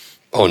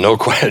 Oh, no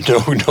question.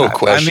 No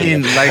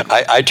question.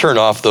 I turn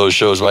off those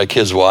shows. My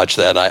kids watch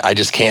that. I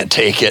just can't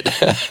take it.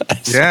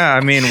 Yeah,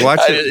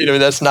 watch it.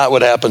 That's not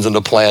what happens in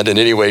the plant in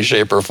any way,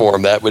 shape, or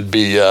form. That would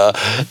be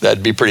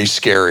that'd be pretty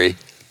scary.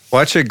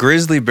 Watch a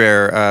grizzly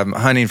bear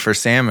hunting for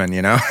salmon.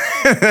 No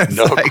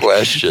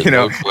question.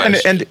 No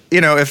question. And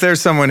if there's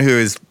someone who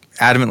is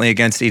adamantly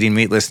against eating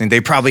meat listening,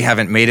 they probably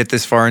haven't made it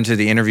this far into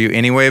the interview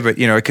anyway, but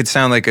it could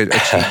sound like a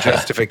cheap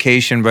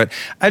justification. But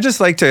I just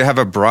like to have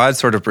a broad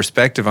sort of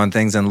perspective on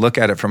things and look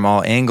at it from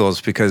all angles,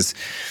 because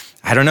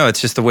I don't know, it's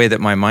just the way that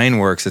my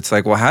mind works. It's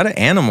like, well, how do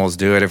animals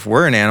do it? If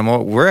we're an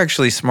animal, we're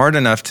actually smart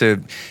enough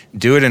to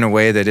do it in a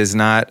way that is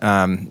not,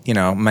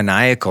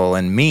 maniacal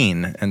and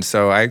mean. And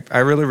so I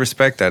really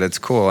respect that. It's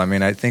cool.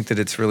 I think that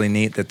it's really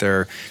neat that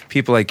there are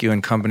people like you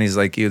and companies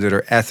like you that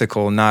are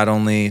ethical, not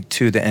only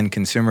to the end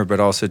consumer, but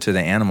also to the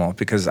animal.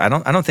 Because I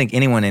don't think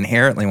anyone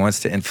inherently wants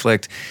to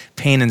inflict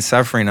pain and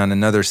suffering on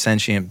another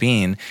sentient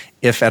being,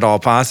 if at all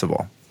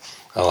possible.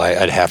 Oh,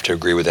 I'd have to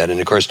agree with that. And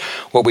of course,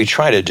 what we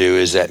try to do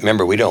is that,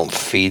 remember, we don't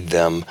feed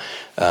them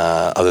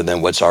other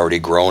than what's already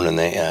grown.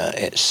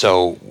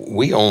 So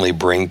we only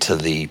bring to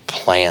the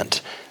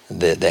plant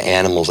the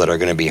animals that are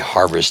going to be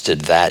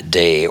harvested that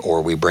day,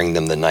 or we bring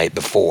them the night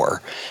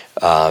before.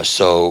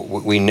 So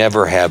we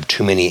never have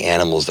too many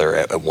animals there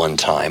at one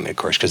time, of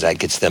course, because that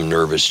gets them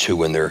nervous too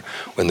when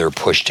they're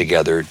pushed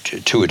together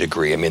to a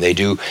degree. They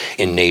do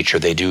in nature,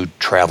 they do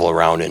travel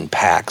around in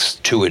packs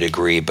to a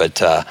degree,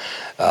 but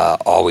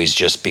always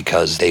just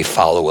because they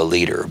follow a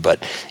leader.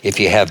 But if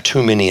you have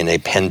too many in a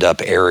penned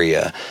up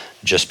area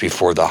just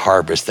before the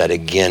harvest, that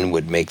again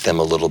would make them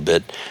a little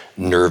bit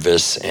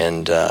nervous,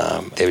 and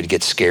they would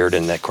get scared,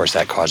 and of course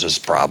that causes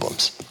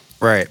problems.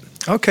 Right.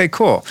 Okay,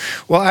 cool.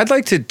 Well, I'd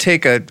like to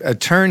take a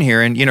turn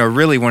here, and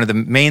really one of the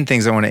main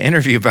things I want to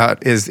interview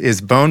about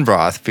is bone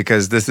broth,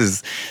 because this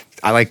is,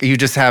 you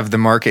just have the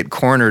market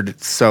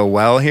cornered so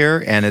well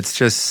here, and it's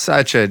just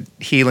such a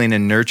healing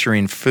and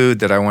nurturing food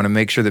that I want to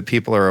make sure that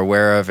people are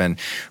aware of and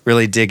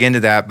really dig into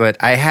that. But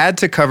I had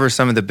to cover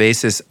some of the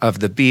basis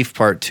of the beef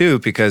part too,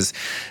 because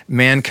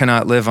man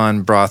cannot live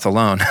on broth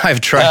alone.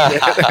 I've tried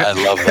it. I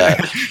love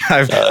that.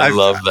 I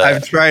love that.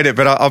 I've tried it,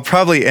 but I'll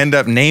probably end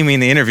up naming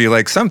the interview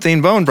like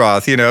something bone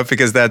broth,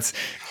 because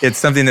it's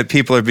something that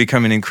people are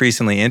becoming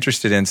increasingly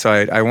interested in. So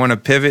I want to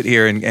pivot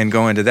here and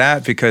go into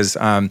that, because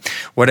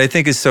what I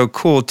think is so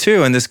cool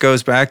too, and this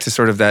goes back to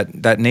sort of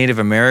that Native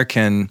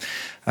American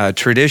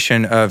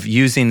tradition of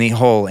using the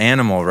whole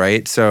animal,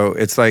 right? So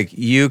it's like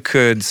you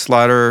could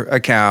slaughter a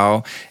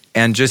cow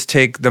and just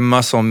take the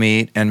muscle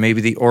meat and maybe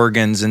the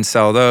organs and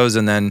sell those,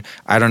 and then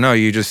I don't know,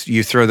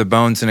 you throw the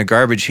bones in a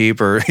garbage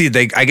heap, or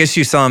I guess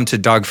you sell them to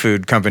dog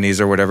food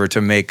companies or whatever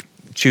to make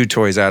chew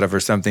toys out of or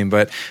something.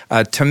 But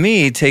to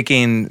me,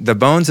 taking the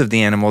bones of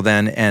the animal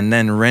and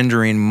then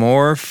rendering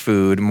more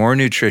food, more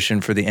nutrition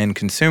for the end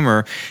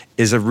consumer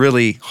is a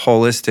really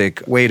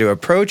holistic way to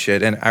approach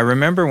it. And I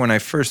remember when I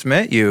first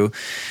met you,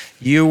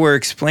 you were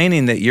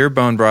explaining that your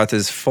bone broth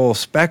is full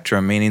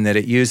spectrum, meaning that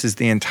it uses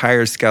the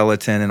entire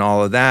skeleton and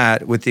all of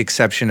that, with the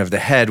exception of the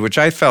head, which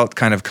I felt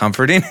kind of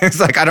comforting. It's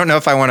like, I don't know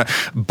if I want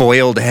a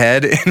boiled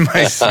head in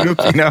my soup,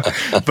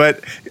 But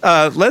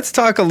let's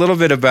talk a little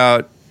bit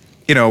about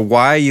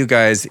why you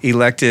guys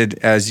elected,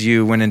 as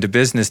you went into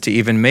business, to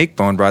even make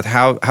bone broth.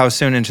 How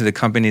soon into the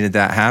company did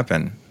that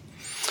happen?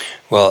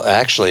 Well,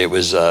 actually, it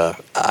was.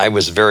 I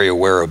was very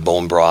aware of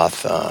bone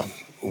broth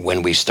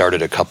when we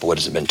started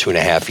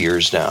 2.5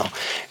 years now,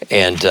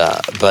 and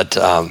but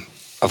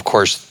of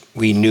course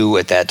we knew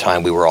at that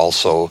time we were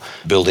also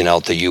building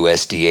out the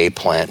USDA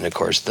plant, and of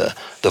course the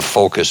the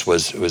focus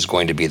was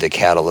going to be the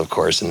cattle, of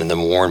course. And then the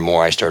more and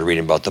more I started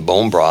reading about the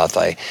bone broth,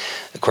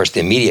 of course, the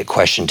immediate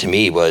question to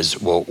me was,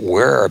 well,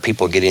 where are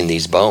people getting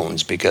these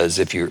bones? Because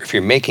if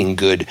you're making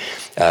good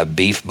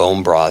beef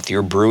bone broth,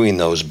 you're brewing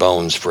those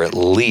bones for at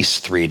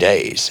least 3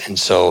 days. And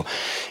so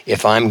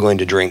if I'm going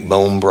to drink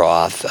bone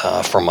broth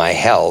for my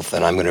health,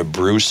 and I'm going to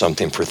brew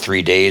something for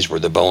 3 days where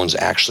the bones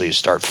actually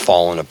start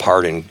falling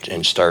apart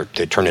and start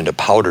to turn into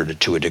powder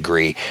to a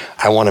degree,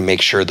 I want to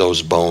make sure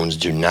those bones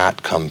do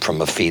not come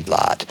from a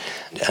feedlot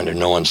under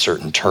no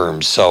uncertain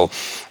terms. So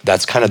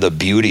that's kind of the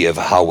beauty of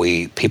how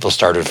people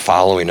started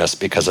following us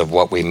because of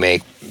what we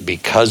make,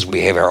 because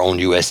we have our own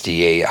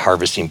USDA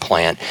harvesting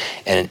plant,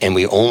 and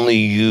we only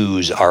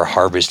use our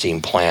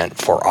harvesting plant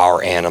for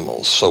our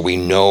animals. So we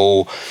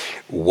know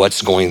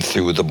what's going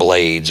through the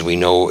blades. We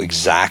know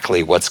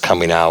exactly what's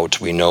coming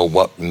out. We know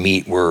what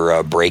meat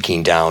we're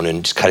breaking down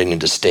and cutting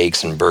into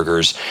steaks and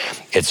burgers.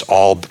 It's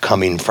all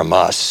coming from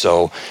us.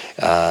 So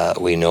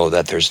we know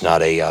that there's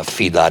not a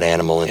feedlot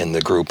animal in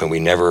the group, and we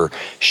never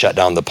shut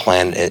down the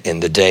plant in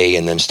the day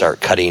and then start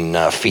cutting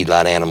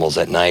feedlot animals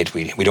at night.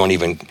 We don't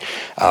even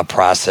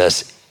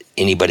process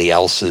anybody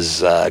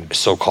else's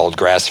so-called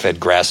grass-fed,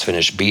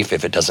 grass-finished beef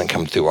if it doesn't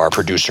come through our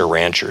producer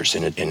ranchers,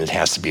 and it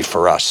has to be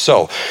for us.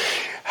 So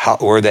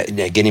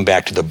getting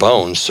back to the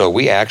bones, so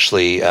we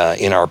actually,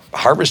 in our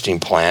harvesting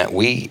plant,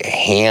 we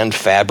hand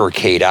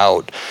fabricate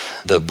out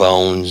the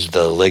bones,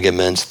 the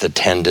ligaments, the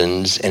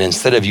tendons, and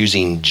instead of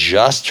using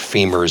just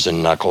femurs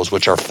and knuckles,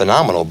 which are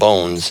phenomenal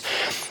bones,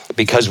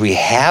 because we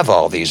have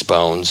all these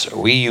bones,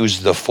 we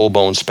use the full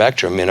bone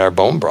spectrum in our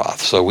bone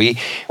broth. So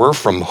we're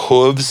from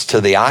hooves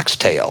to the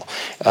oxtail.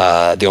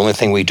 The only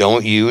thing we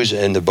don't use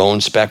in the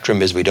bone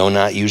spectrum is we do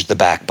not use the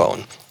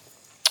backbone.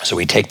 So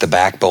we take the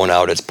backbone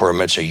out. It's pretty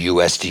much a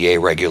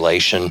USDA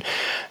regulation.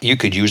 You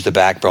could use the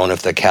backbone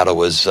if the cattle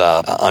was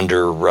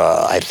under,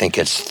 I think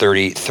it's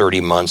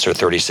 30 months or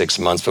 36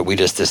 months, but we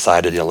just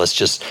decided, let's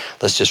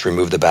just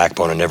remove the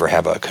backbone and never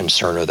have a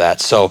concern of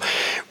that. So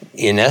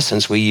in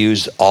essence, we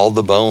use all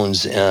the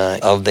bones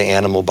of the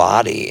animal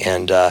body.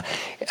 And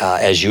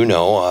as you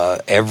know,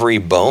 every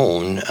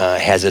bone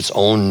has its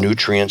own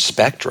nutrient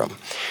spectrum.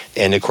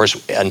 And of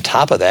course, on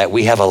top of that,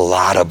 we have a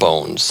lot of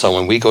bones. So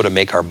when we go to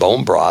make our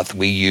bone broth,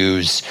 we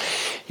use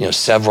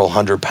several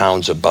 100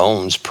 pounds of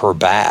bones per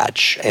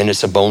batch, and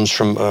it's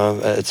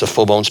a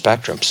full bone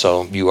spectrum.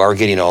 So you are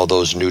getting all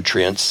those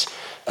nutrients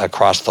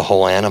across the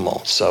whole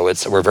animal. So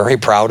we're very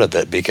proud of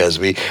it because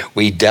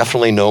we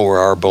definitely know where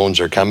our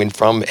bones are coming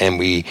from, and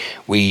we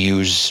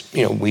use,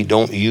 we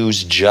don't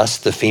use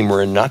just the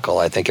femur and knuckle.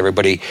 I think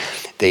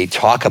they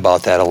talk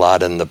about that a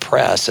lot in the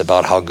press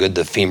about how good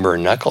the femur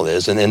and knuckle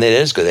is, and it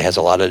is good. It has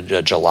a lot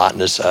of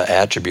gelatinous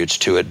attributes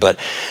to it, but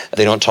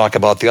they don't talk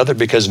about the other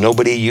because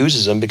nobody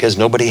uses them, because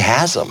nobody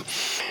has them.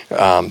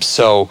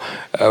 So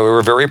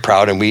we're very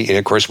proud, and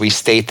of course we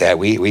state that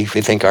we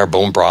think our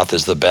bone broth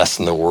is the best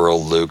in the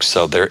world, Luke.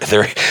 So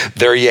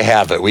there you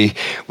have it.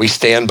 We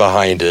stand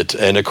behind it,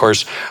 and of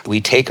course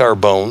we take our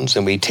bones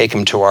and we take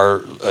them to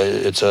our.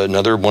 It's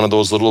another one of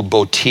those little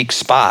boutique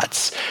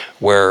spots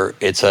where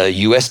it's a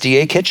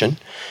USDA kitchen.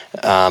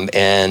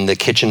 And the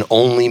kitchen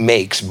only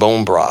makes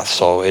bone broth.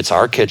 So it's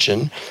our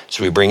kitchen.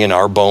 So we bring in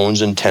our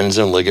bones and tendons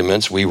and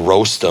ligaments. We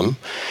roast them.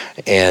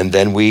 And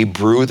then we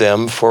brew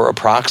them for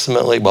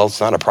it's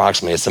not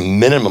approximately, it's a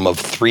minimum of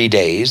 3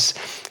 days.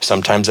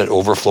 Sometimes it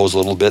overflows a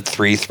little bit,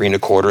 3 and a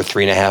quarter,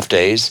 3.5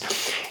 days.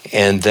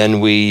 And then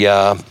we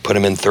put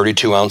them in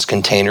 32-ounce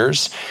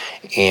containers.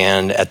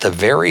 And at the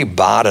very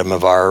bottom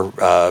of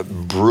our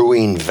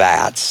brewing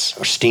vats,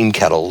 or steam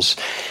kettles,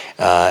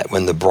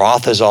 when the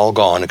broth is all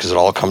gone, because it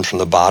all comes from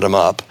the bottom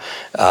up,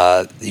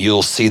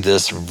 you'll see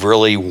this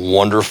really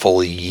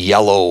wonderful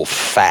yellow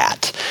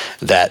fat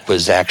that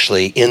was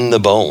actually in the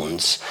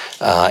bones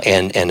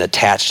and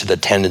attached to the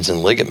tendons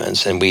and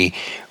ligaments. And we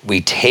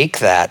take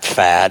that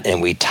fat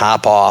and we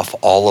top off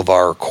all of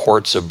our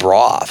quarts of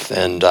broth.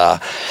 And,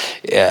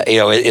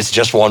 it's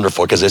just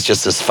wonderful because it's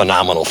just this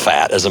phenomenal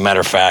fat. As a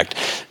matter of fact,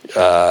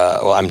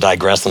 I'm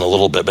digressing a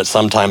little bit, but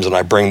sometimes when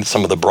I bring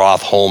some of the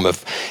broth home,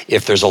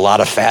 if there's a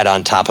lot of fat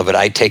on top of it,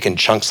 I take and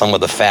chunk some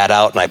of the fat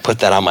out and I put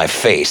that on my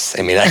face.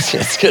 I mean,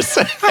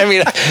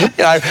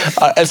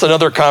 it's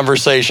another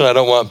conversation. I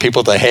don't want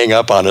people to hang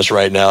up on us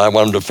right now. I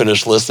want them to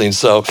finish listening,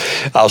 so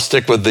I'll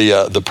stick with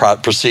the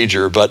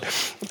procedure. But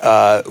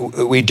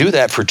we do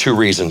that for 2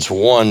 reasons.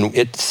 One,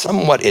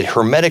 it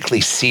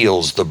hermetically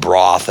seals the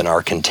broth in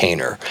our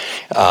container,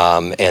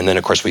 and then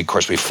of course we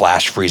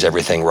flash freeze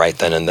everything right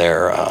then and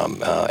there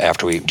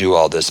after we do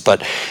all this.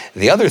 But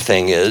the other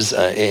thing is,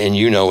 and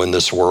in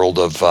this world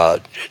of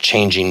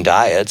changing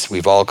diets,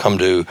 we've all come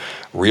to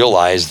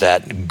realize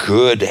that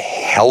good,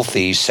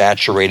 healthy,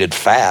 saturated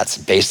fats,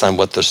 based on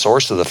what the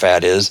source of the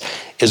fat is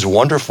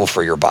wonderful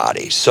for your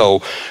body.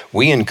 So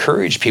we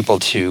encourage people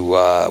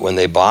to, when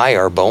they buy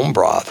our bone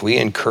broth, we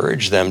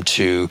encourage them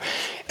to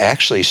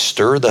actually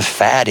stir the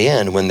fat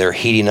in when they're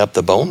heating up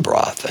the bone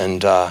broth.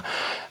 And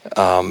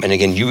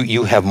again,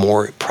 you have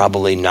more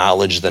probably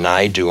knowledge than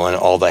I do on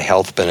all the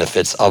health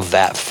benefits of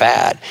that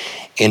fat.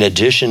 in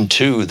addition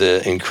to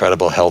the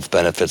incredible health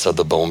benefits of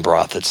the bone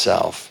broth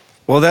itself.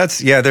 Well,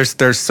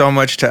 there's so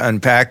much to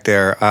unpack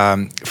there.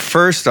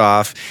 First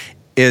off,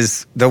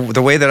 is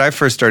the way that I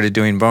first started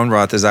doing bone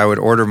broth is I would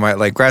order my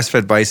like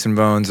grass-fed bison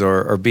bones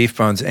or beef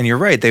bones, and you're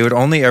right, they would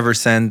only ever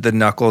send the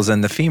knuckles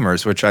and the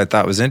femurs, which I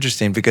thought was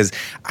interesting because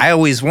I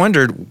always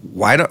wondered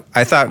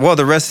I thought, well,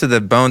 the rest of the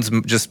bones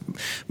just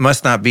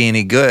must not be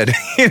any good.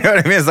 You know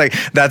what I mean? It's like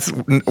that's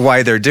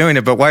why they're doing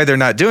it, but why they're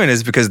not doing it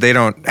is because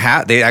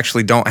they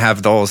actually don't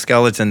have the whole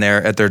skeleton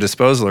there at their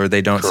disposal, or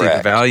they don't see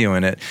the value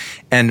in it.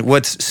 And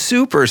what's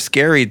super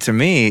scary to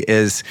me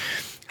is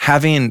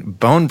having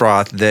bone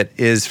broth that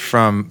is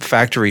from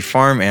factory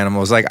farm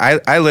animals. Like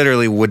I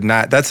literally would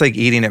not, that's like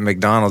eating at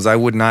McDonald's. I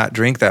would not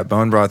drink that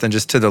bone broth. And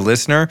just to the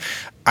listener,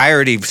 I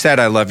already said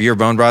I love your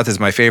bone broth is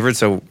my favorite.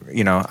 So,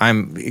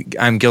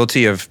 I'm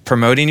guilty of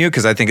promoting you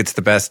because I think it's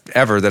the best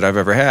ever that I've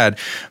ever had.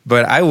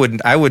 But I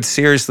would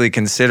seriously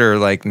consider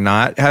like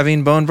not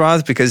having bone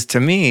broth because to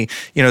me,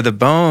 the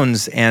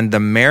bones and the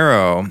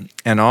marrow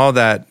and all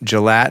that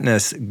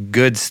gelatinous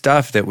good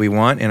stuff that we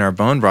want in our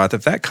bone broth,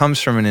 if that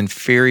comes from an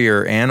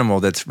inferior animal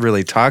that's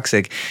really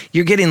toxic,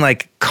 you're getting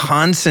like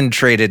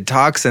concentrated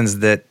toxins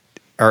that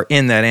are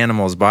in that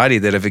animal's body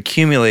that have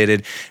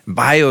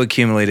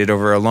bioaccumulated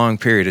over a long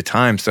period of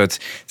time. So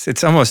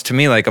it's almost to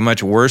me like a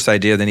much worse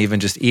idea than even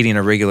just eating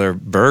a regular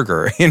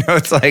burger.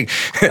 It's like,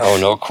 oh,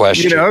 no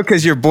question.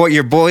 Because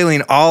you're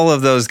boiling all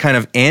of those kind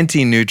of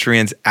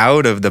anti-nutrients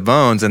out of the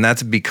bones, and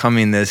that's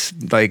becoming this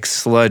like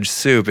sludge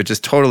soup. It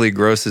just totally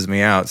grosses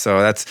me out.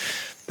 So that's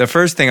the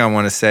first thing I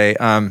want to say.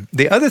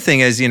 The other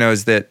thing is,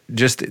 is that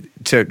just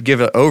to give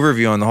an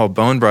overview on the whole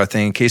bone broth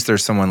thing, in case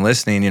there's someone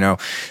listening,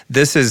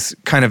 this is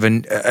kind of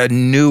a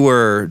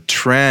newer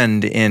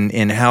trend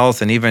in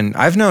health. And even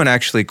I've known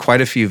actually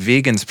quite a few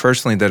vegans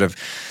personally that have,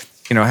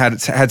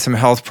 had some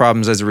health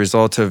problems as a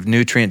result of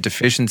nutrient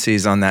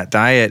deficiencies on that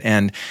diet.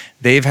 And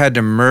they've had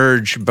to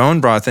merge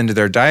bone broth into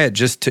their diet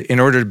in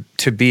order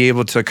to be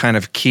able to kind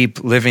of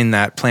keep living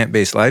that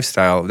plant-based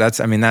lifestyle.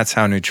 That's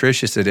how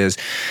nutritious it is.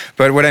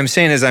 But what I'm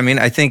saying is,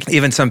 I think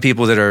even some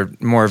people that are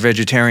more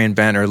vegetarian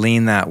bent or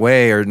lean that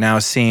way are now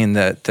seeing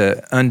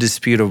the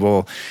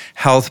undisputable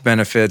health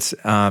benefits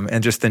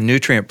and just the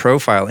nutrient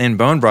profile in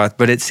bone broth.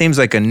 But it seems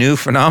like a new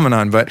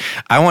phenomenon. But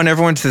I want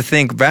everyone to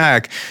think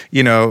back,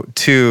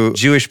 to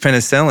Jewish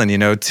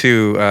penicillin,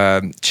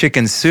 to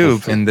chicken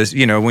soup and this,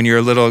 when you're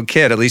a little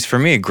kid, at least for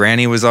me,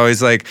 Granny was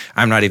always like,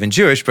 I'm not even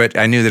Jewish, but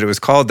I knew that it was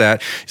called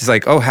that. She's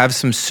like, oh, have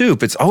some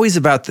soup. It's always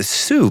about the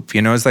soup.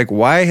 It's like,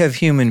 why have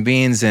human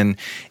beings in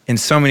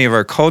so many of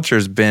our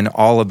cultures been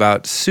all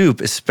about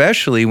soup,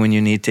 especially when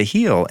you need to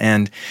heal?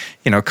 And,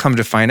 come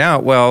to find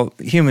out, well,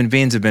 human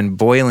beings have been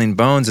boiling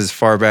bones as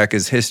far back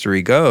as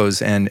history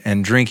goes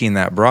and drinking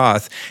that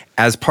broth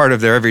as part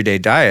of their everyday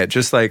diet.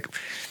 Just like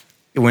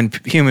when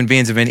human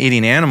beings have been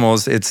eating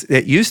animals,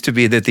 it used to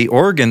be that the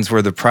organs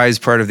were the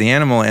prized part of the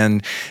animal,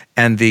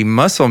 and the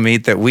muscle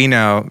meat that we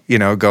now,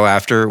 go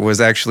after was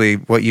actually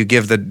what you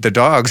give the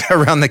dogs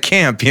around the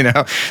camp,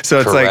 So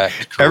it's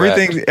correct.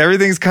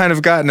 Everything's kind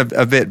of gotten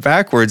a bit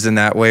backwards in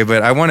that way.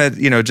 But I want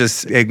to,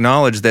 just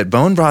acknowledge that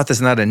bone broth is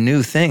not a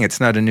new thing. It's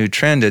not a new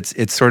trend.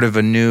 It's sort of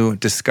a new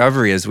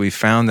discovery as we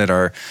found that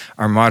our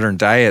modern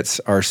diets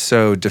are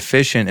so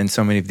deficient in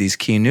so many of these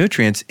key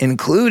nutrients,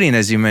 including,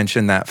 as you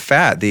mentioned, that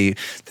fat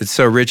that's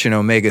so rich in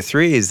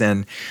omega-3s.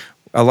 And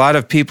a lot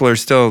of people are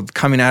still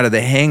coming out of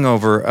the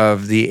hangover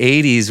of the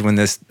 80s when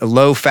this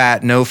low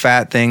fat, no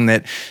fat thing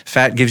that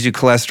fat gives you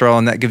cholesterol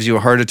and that gives you a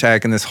heart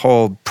attack, and this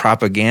whole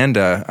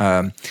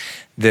propaganda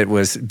that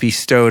was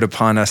bestowed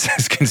upon us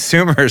as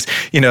consumers.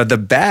 The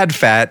bad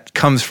fat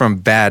comes from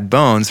bad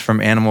bones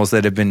from animals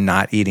that have been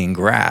not eating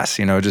grass,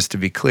 just to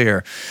be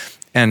clear.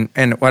 And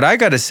what I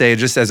got to say,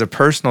 just as a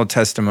personal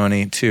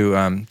testimony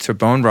to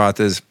bone broth,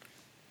 is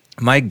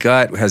my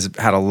gut has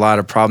had a lot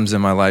of problems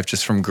in my life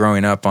just from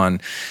growing up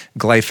on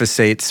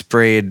glyphosate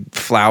sprayed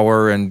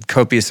flour and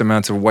copious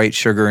amounts of white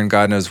sugar and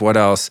God knows what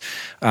else,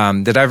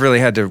 that I've really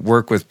had to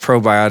work with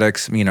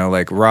probiotics,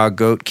 like raw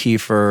goat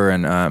kefir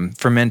and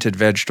fermented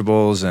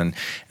vegetables and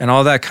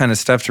all that kind of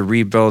stuff to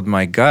rebuild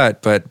my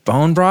gut. But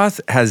bone broth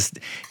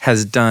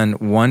has done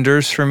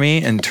wonders for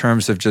me in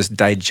terms of just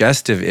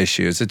digestive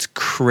issues. It's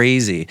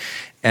crazy.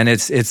 And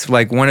it's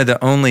like one of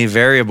the only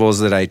variables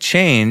that I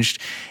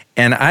changed.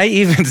 And I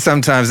even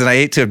sometimes, and I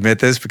hate to admit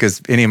this because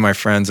any of my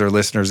friends or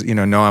listeners,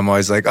 know I'm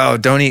always like, oh,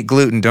 don't eat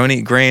gluten, don't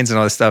eat grains and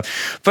all this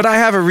stuff. But I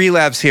have a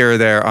relapse here or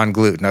there on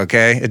gluten,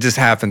 okay? It just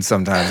happens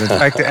sometimes. In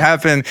fact, it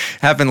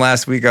happened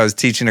last week. I was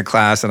teaching a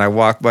class and I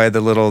walked by the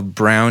little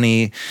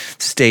brownie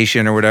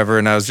station or whatever.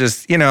 And I was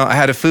just, I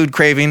had a food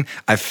craving.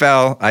 I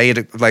fell. I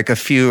ate like a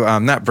few,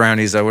 not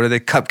brownies though, what are they?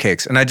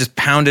 Cupcakes. And I just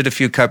pounded a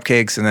few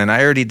cupcakes and then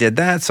I already did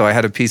that. So I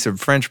had a piece of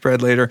French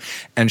bread later.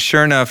 And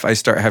sure enough, I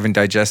start having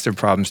digestive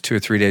problems 2 or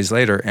 3 days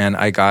later, and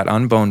I got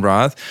on bone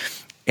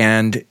broth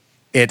and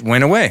it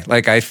went away.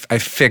 Like I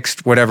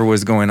fixed whatever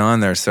was going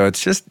on there. So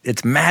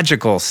it's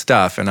magical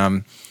stuff.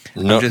 And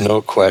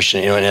No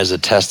question. And as a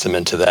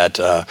testament to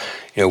that,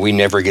 we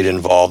never get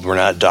involved. We're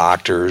not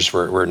doctors.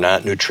 We're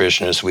not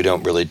nutritionists. We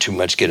don't really too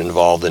much get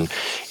involved in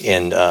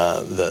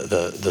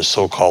the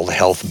so-called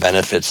health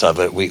benefits of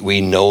it.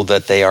 We know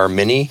that they are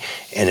many,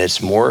 and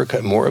it's more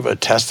of a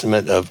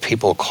testament of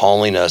people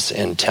calling us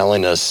and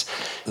telling us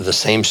the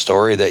same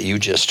story that you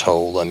just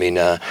told. I mean,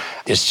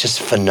 it's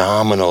just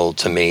phenomenal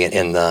to me,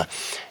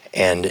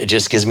 and it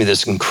just gives me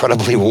this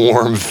incredibly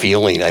warm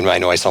feeling. I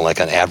know I sound like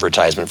an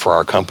advertisement for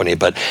our company,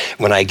 but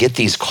when I get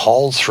these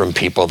calls from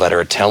people that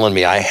are telling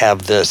me, I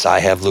have this, I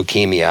have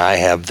leukemia, I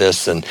have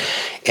this, and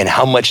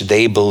how much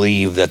they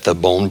believe that the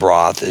bone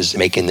broth is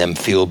making them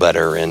feel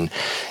better. And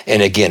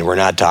again, we're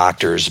not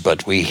doctors,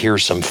 but we hear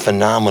some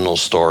phenomenal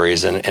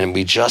stories, and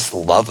we just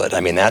love it.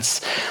 I mean, that's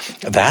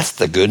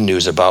the good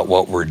news about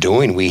what we're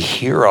doing. We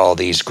hear all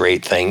these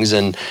great things,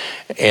 and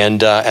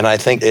I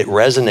think it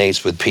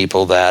resonates with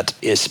people that,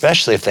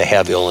 especially if they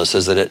have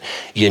illnesses, that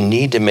you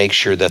need to make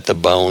sure that the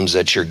bones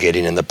that you're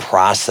getting and the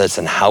process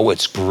and how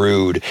it's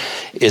brewed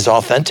is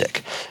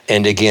authentic.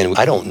 And again,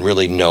 I don't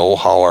really know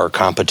how our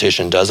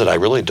competition does it. I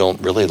really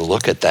don't really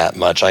look at that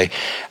much.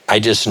 I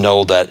just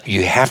know that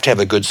you have to have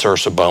a good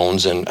source of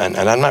bones, and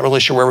I'm not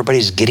really sure where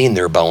everybody's getting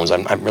their bones.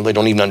 I really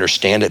don't even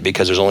understand it,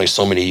 because there's only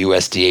so many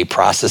USDA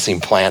processing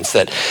plants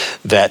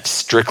that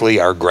strictly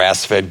are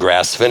grass-fed,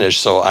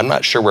 grass-finished. So I'm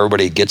not sure where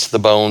everybody gets the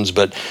bones,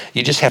 but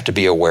you just have to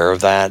be aware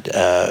of that.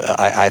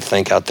 I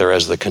think out there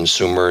as the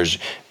consumers,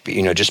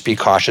 just be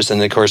cautious.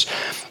 And of course,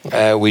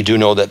 we do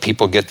know that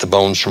people get the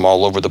bones from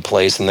all over the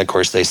place, and of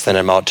course they send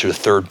them out to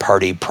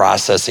third-party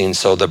processing,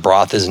 so the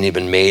broth isn't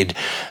even made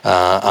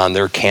on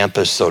their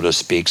campus, so to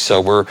speak. So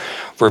we're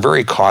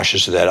very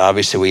cautious of that.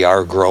 Obviously, we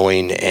are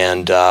growing,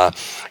 and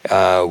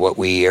what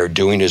we are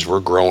doing is we're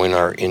growing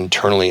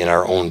internally in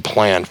our own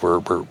plant.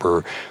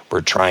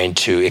 We're trying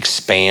to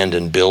expand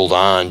and build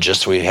on,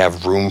 just so we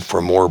have room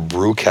for more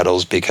brew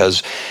kettles,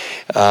 because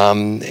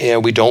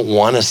we don't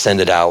want to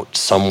send it out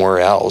somewhere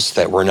else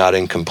that we're not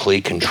in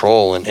complete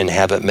control and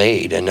have it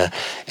made. And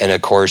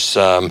of course,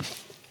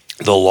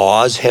 the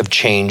laws have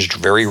changed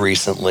very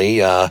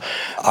recently.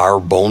 Our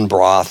bone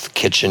broth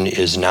kitchen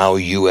is now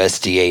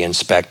USDA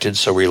inspected,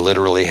 so we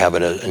literally have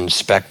an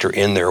inspector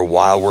in there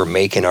while we're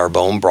making our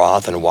bone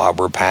broth and while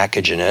we're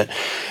packaging it,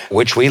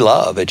 which we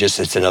love.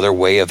 It's another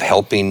way of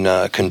helping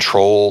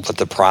control that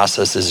the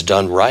process is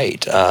done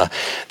right.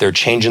 They're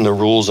changing the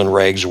rules and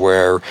regs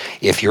where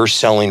if you're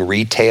selling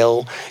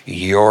retail,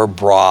 your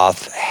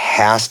broth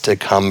has to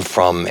come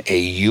from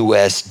a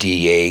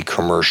USDA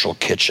commercial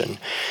kitchen.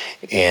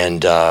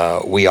 And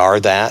we are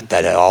that.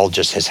 That all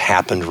just has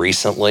happened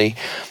recently,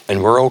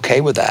 and we're okay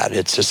with that.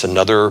 It's just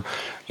another,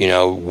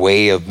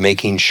 way of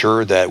making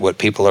sure that what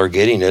people are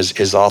getting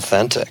is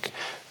authentic.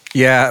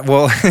 Yeah,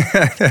 well,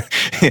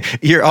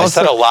 you're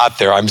also. I said a lot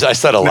there. I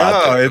said a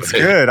lot. No, it's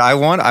good. I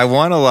want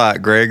a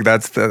lot, Greg.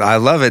 I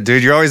love it,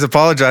 dude. You always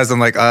apologize. I'm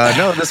like,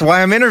 no, that's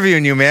why I'm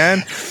interviewing you,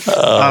 man.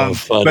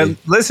 Funny. But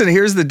listen,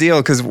 here's the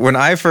deal. Because when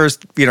I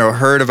first,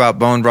 heard about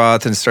bone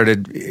broth and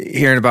started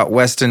hearing about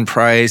Weston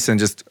Price and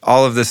just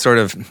all of this sort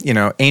of,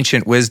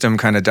 ancient wisdom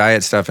kind of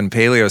diet stuff and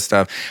paleo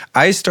stuff,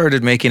 I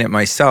started making it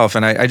myself.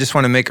 And I just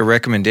want to make a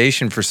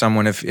recommendation for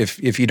someone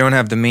if you don't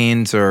have the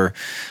means or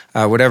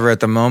whatever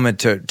at the moment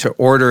to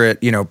order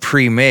it,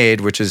 pre-made,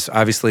 which is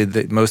obviously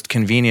the most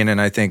convenient and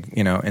I think,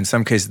 in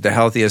some cases the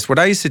healthiest. What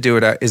I used to do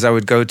is I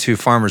would go to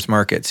farmers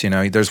markets.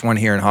 There's one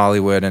here in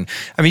Hollywood, and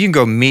I mean, you can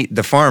go meet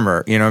the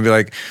farmer, and be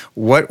like,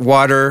 what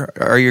water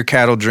are your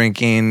cattle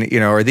drinking?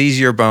 Are these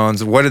your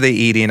bones? What are they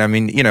eating? I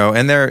mean,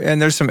 and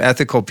there's some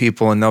ethical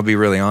people, and they'll be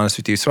really honest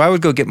with you. So I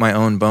would go get my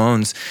own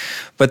bones.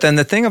 But then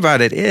the thing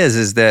about it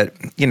is that,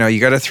 you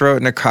got to throw it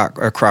in a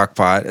crock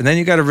pot, and then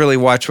you got to really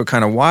watch what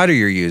kind of water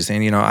you're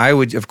using. I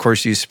would, of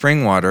course, use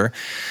spring water.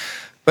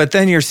 But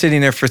then you're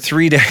sitting there for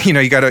 3 days.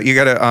 You got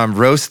to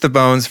roast the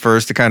bones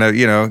first to kind of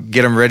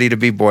get them ready to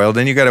be boiled.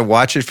 Then you got to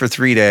watch it for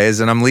 3 days.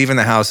 And I'm leaving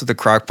the house with the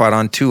crock pot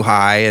on too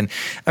high. And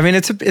I mean,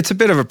 it's a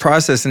bit of a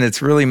process, and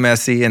it's really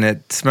messy, and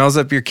it smells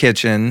up your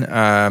kitchen.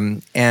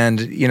 And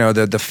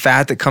the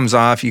fat that comes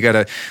off, you got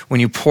to, when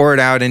you pour it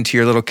out into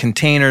your little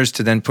containers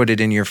to then put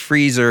it in your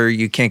freezer,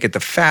 you can't get the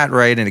fat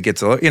right, and it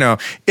gets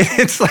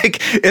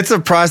it's a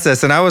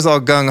process. And I was all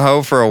gung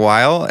ho for a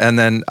while, and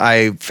then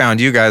I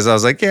found you guys. I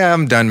was like, yeah,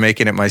 I'm done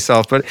making it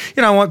myself. But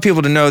I want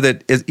people to know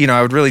that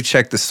I would really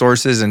check the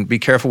sources and be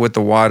careful with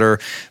the water,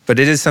 but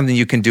it is something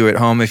you can do at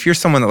home. If you're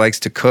someone that likes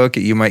to cook,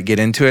 you might get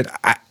into it.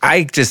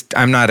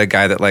 I'm not a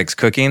guy that likes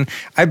cooking.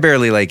 I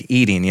barely like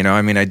eating,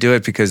 I do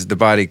it because the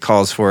body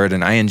calls for it,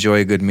 and I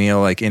enjoy a good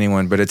meal like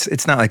anyone, but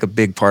it's not like a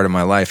big part of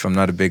my life. I'm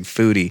not a big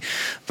foodie.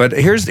 But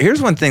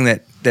here's one thing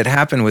that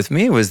happened with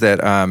me was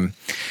that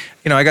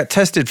I got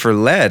tested for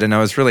lead, and I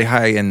was really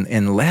high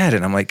in lead.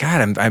 And I'm like,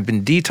 God, I've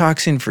been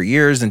detoxing for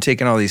years and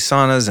taking all these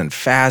saunas and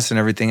fasts and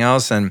everything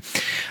else. And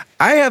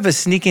I have a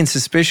sneaking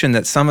suspicion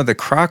that some of the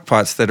crock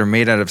pots that are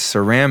made out of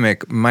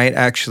ceramic might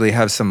actually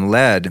have some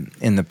lead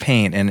in the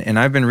paint. And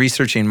I've been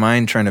researching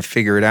mine, trying to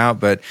figure it out.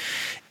 But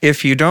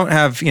if you don't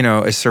have,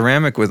 a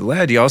ceramic with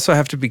lead, you also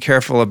have to be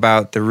careful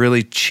about the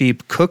really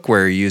cheap cookware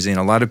you're using.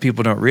 A lot of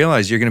people don't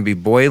realize you're going to be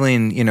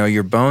boiling,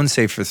 your bones,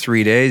 say, for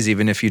 3 days,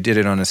 even if you did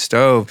it on a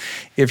stove.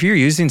 If you're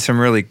using some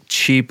really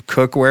cheap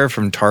cookware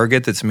from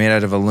Target that's made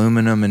out of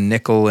aluminum and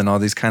nickel and all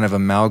these kind of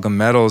amalgam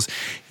metals,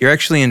 you're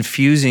actually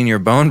infusing your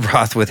bone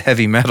broth with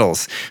heavy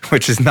metals,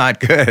 which is not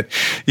good,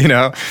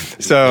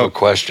 So no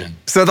question.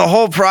 So the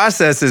whole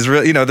process is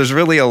really, there's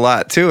really a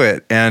lot to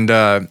it. And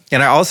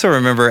I also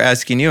remember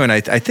asking you, and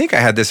I think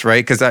I had this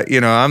right, because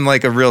I'm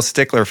like a real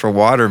stickler for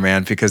water,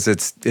 man, because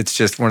it's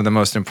just one of the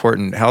most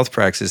important health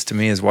practices to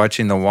me is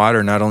watching the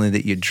water, not only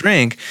that you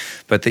drink,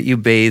 but that you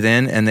bathe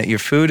in and that your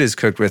food is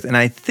cooked with. And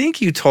I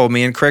think you told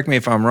me, and correct me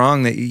if I'm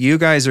wrong, that you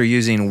guys are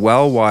using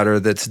well water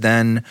that's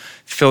then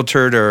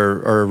filtered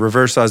or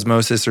reverse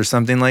osmosis or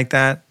something like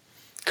that.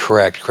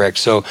 Correct.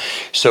 So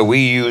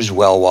we use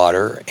well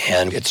water,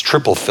 and it's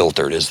triple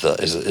filtered is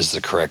the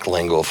correct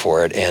lingo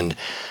for it. And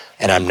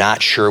I'm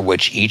not sure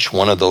which each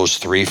one of those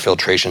 3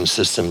 filtration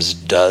systems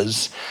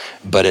does,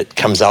 but it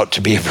comes out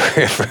to be a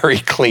very, very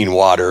clean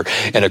water.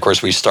 And of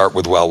course, we start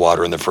with well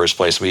water in the first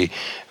place.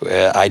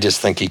 I just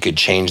think you could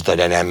change the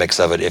dynamics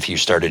of it if you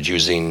started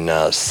using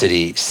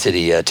city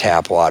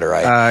tap water.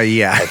 I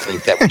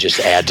think that would just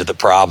add to the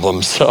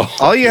problem. So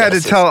all you had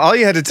to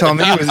tell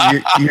me was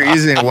you're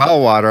using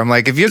well water. I'm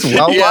like, if you use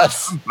well water,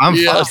 I'm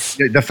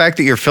fine. The fact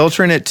that you're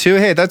filtering it too,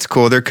 hey, that's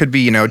cool. There could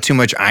be too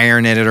much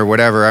iron in it or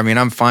whatever. I mean,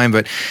 I'm fine,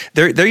 but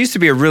there used to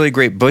be a really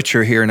great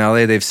butcher here in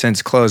LA. They've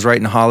since closed, right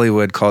in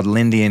Hollywood, called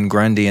Lindy and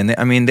Grundy, and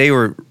they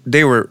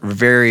were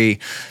very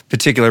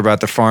particular about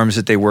the farms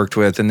that they worked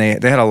with, and they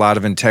had a lot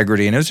of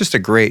integrity, and it was just a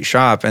great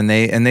shop. And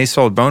they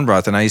sold bone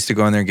broth, and I used to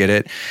go in there and get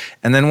it.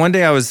 And then one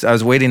day I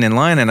was waiting in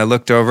line, and I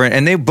looked over,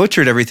 and they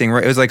butchered everything.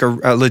 Right, it was like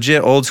a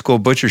legit old school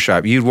butcher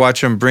shop. You'd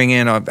watch them bring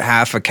in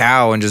half a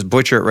cow and just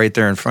butcher it right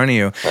there in front of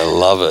you. I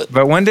love it.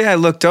 But one day I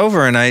looked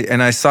over and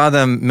I saw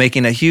them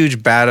making a huge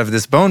vat of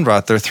this bone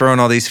broth. They're throwing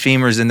all these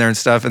femurs in there and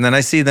stuff, and then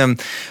I see them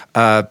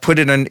put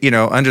it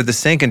under the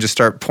sink and just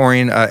start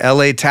pouring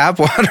LA tap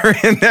water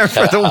in there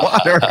for the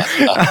water.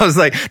 I was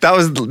like, that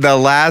was the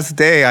last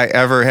day I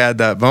ever had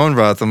that bone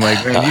broth. I'm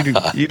like, man,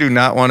 you do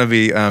not want to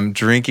be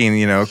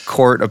drinking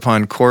quart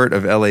upon quart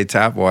of LA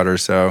tap water.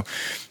 So,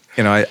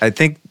 I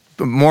think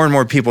more and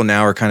more people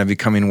now are kind of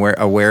becoming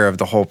aware of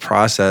the whole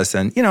process,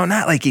 and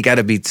not like you got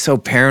to be so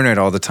paranoid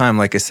all the time.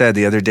 Like I said,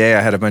 the other day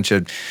I had a bunch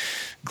of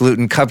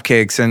gluten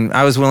cupcakes, and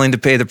I was willing to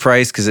pay the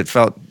price because it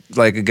felt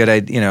like a good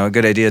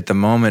idea at the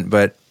moment.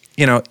 But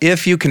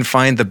if you can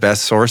find the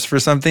best source for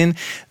something,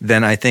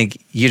 then I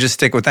think you just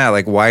stick with that.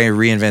 Like, why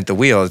reinvent the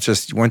wheel? It's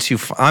just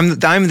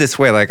I'm this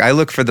way. Like, I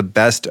look for the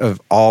best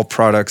of all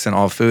products and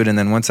all food, and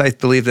then once I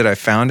believe that I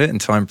found it,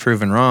 until I'm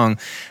proven wrong,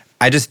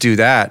 I just do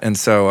that. And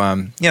so,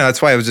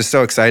 that's why I was just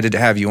so excited to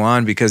have you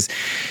on, because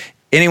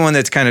anyone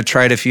that's kind of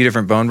tried a few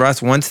different bone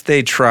broths, once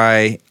they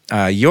try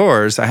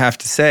yours, I have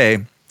to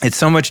say, it's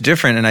so much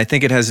different, and I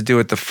think it has to do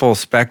with the full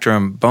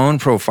spectrum bone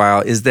profile,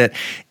 is that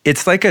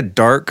it's like a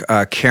dark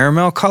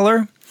caramel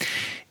color,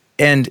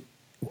 and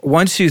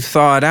once you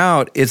thaw it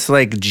out, it's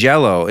like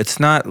Jell-O. It's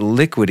not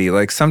liquidy.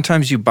 Like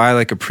sometimes you buy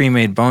like a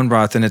pre-made bone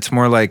broth, and it's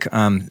more like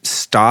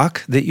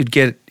stock that you'd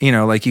get,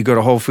 like you go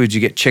to Whole Foods,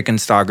 you get chicken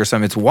stock or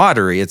something. It's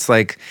watery. It's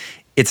like,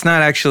 it's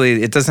not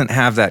actually, it doesn't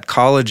have that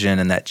collagen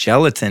and that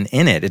gelatin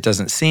in it. It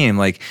doesn't seem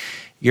like.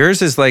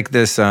 Yours is like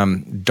this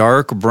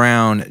dark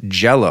brown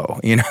Jell-O,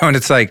 and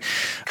it's like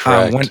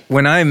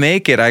when I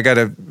make it, I got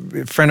a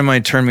friend of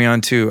mine turned me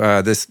on to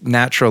this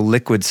natural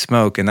liquid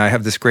smoke, and I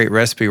have this great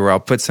recipe where I'll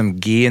put some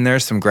ghee in there,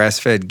 some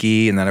grass-fed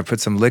ghee, and then I put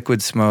some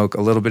liquid smoke,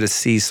 a little bit of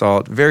sea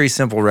salt. Very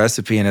simple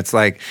recipe, and it's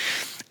like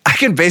I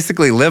can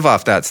basically live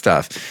off that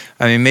stuff.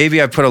 I mean,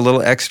 maybe I put a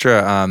little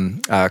extra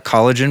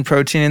collagen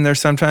protein in there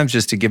sometimes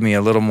just to give me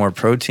a little more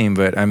protein,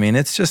 but I mean,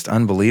 it's just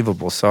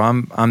unbelievable. So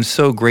I'm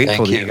so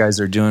grateful that you guys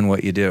are doing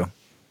what you do.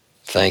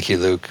 Thank you,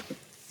 Luke.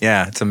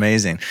 Yeah, it's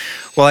amazing.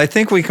 Well, I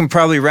think we can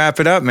probably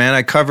wrap it up, man.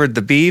 I covered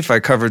the beef, I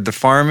covered the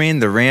farming,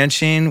 the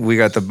ranching, we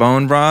got the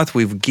bone broth.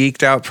 We've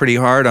geeked out pretty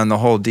hard on the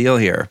whole deal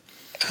here.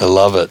 I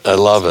love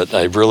it.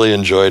 I really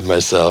enjoyed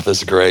myself.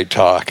 It's a great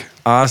talk.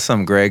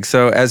 Awesome, Greg.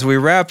 So as we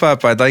wrap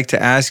up, I'd like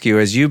to ask you,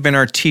 as you've been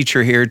our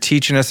teacher here,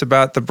 teaching us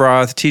about the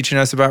broth, teaching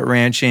us about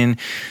ranching,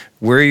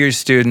 we're your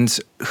students.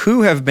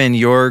 Who have been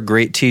your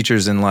great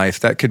teachers in life?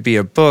 That could be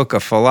a book, a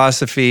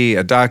philosophy,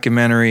 a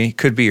documentary,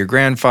 could be your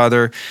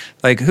grandfather.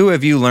 Like, who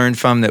have you learned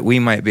from that we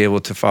might be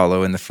able to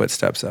follow in the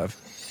footsteps of?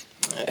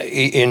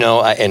 And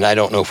I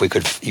don't know if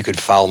you could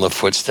follow in the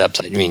footsteps.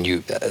 I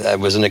mean, I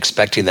wasn't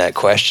expecting that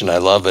question. I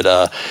love it.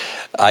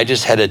 I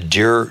just had a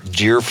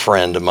dear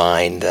friend of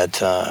mine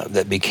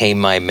that became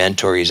my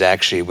mentor. He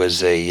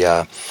was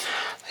a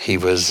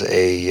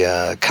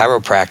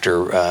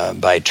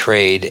chiropractor by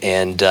trade,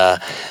 and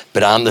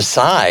but on the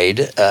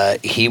side,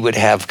 he would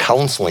have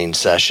counseling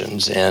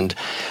sessions. And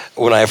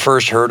when I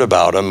first heard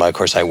about him, of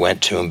course, I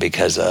went to him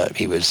because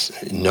he was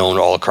known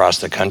all across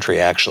the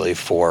country, actually,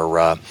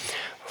 for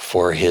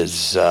for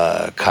his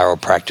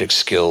chiropractic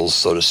skills,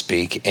 so to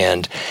speak.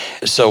 And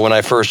so when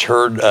I first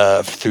heard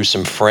through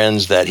some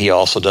friends that he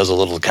also does a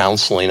little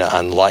counseling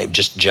on life,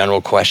 just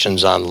general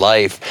questions on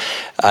life,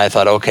 I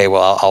thought, okay,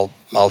 well,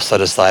 I'll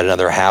set aside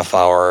another half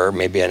hour,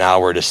 maybe an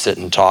hour to sit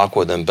and talk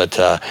with him. But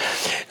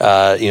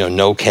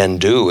no can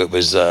do.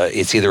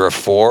 It's either a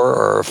 4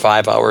 or a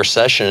 5 hour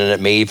session, and it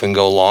may even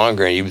go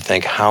longer. And you would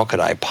think, how could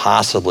I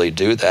possibly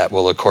do that?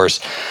 Well, of course,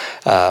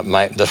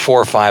 the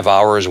 4 or 5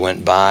 hours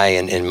went by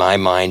in my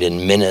mind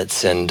in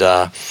minutes, and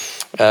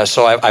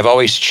so I've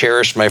always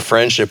cherished my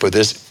friendship with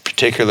this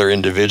particular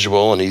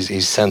individual, and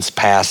he's since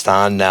passed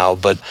on now,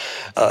 but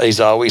he's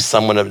always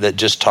someone that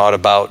just taught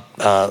about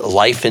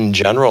life in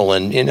general,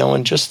 and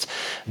and just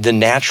the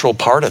natural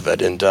part of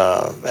it. And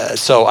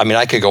so I mean,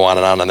 I could go on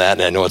that,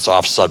 and I know it's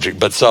off subject,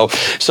 but so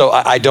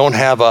I don't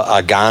have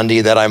a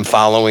Gandhi that I'm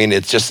following.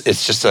 It's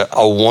just a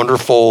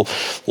wonderful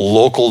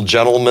local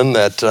gentleman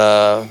that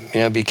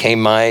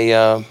became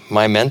my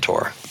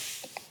mentor.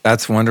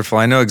 That's wonderful.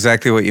 I know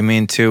exactly what you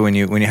mean too. When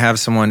you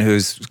have someone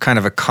who's kind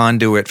of a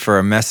conduit for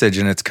a message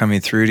and it's coming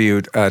through to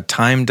you,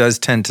 time does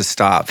tend to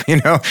stop.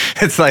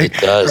 It's like,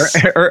 it does.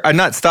 or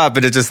not stop,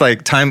 but it's just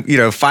like time.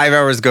 5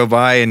 hours go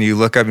by and you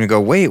look up and you go,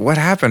 wait, what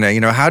happened?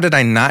 How did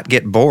I not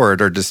get bored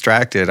or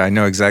distracted? I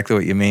know exactly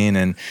what you mean,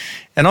 and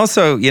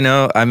also,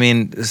 I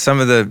mean,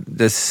 some of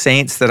the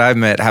saints that I've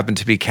met happen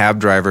to be cab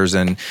drivers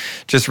and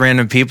just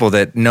random people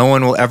that no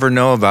one will ever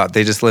know about.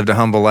 They just lived a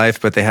humble life,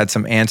 but they had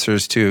some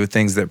answers to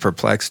things that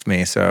perplexed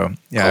me. So,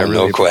 yeah,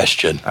 no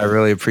question. I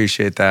really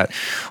appreciate that.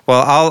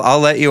 Well, I'll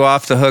let you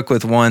off the hook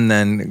with one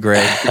then,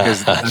 Greg.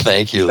 Because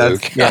thank you,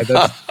 Luke.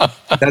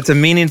 That's a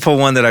meaningful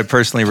one that I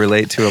personally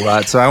relate to a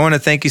lot. So I want to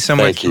thank you so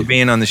much for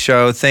being on the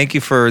show. Thank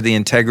you for the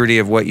integrity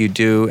of what you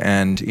do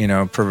and,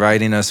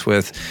 providing us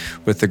with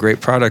the great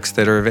products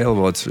that are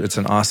available. It's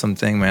an awesome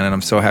thing, man, and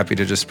I'm so happy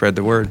to just spread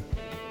the word.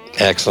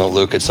 Excellent,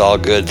 Luke. It's all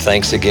good.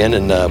 Thanks again,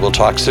 and we'll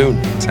talk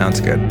soon.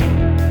 Sounds good.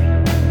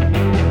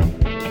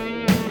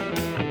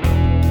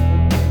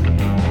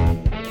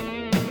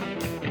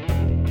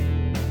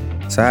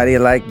 So how do you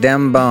like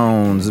them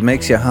bones? It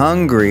makes you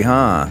hungry,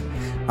 huh?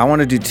 I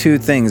want to do two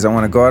things. I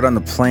want to go out on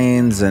the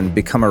plains and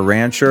become a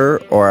rancher,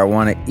 or I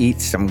want to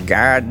eat some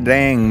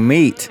goddamn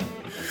meat.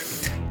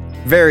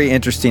 Very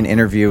interesting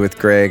interview with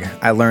Greg.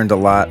 I learned a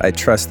lot. I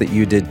trust that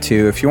you did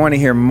too. If you want to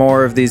hear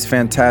more of these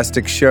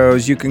fantastic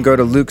shows, you can go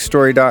to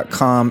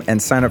lukestory.com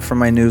and sign up for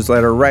my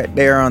newsletter right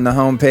there on the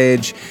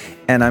homepage.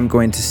 And I'm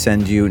going to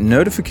send you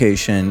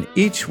notification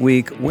each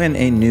week when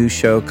a new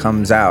show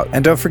comes out.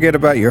 And don't forget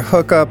about your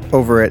hookup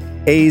over at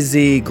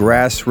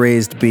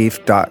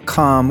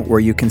azgrassraisedbeef.com,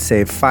 where you can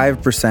save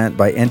 5%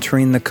 by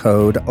entering the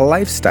code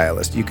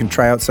LIFESTYLIST. You can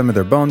try out some of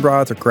their bone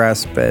broth or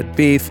grass-fed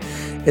beef.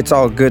 It's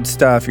all good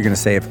stuff. You're going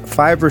to save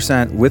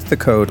 5% with the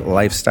code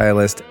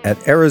LIFESTYLIST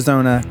at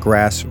Arizona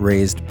Grass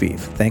Raised Beef.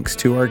 Thanks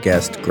to our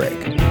guest,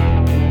 Greg.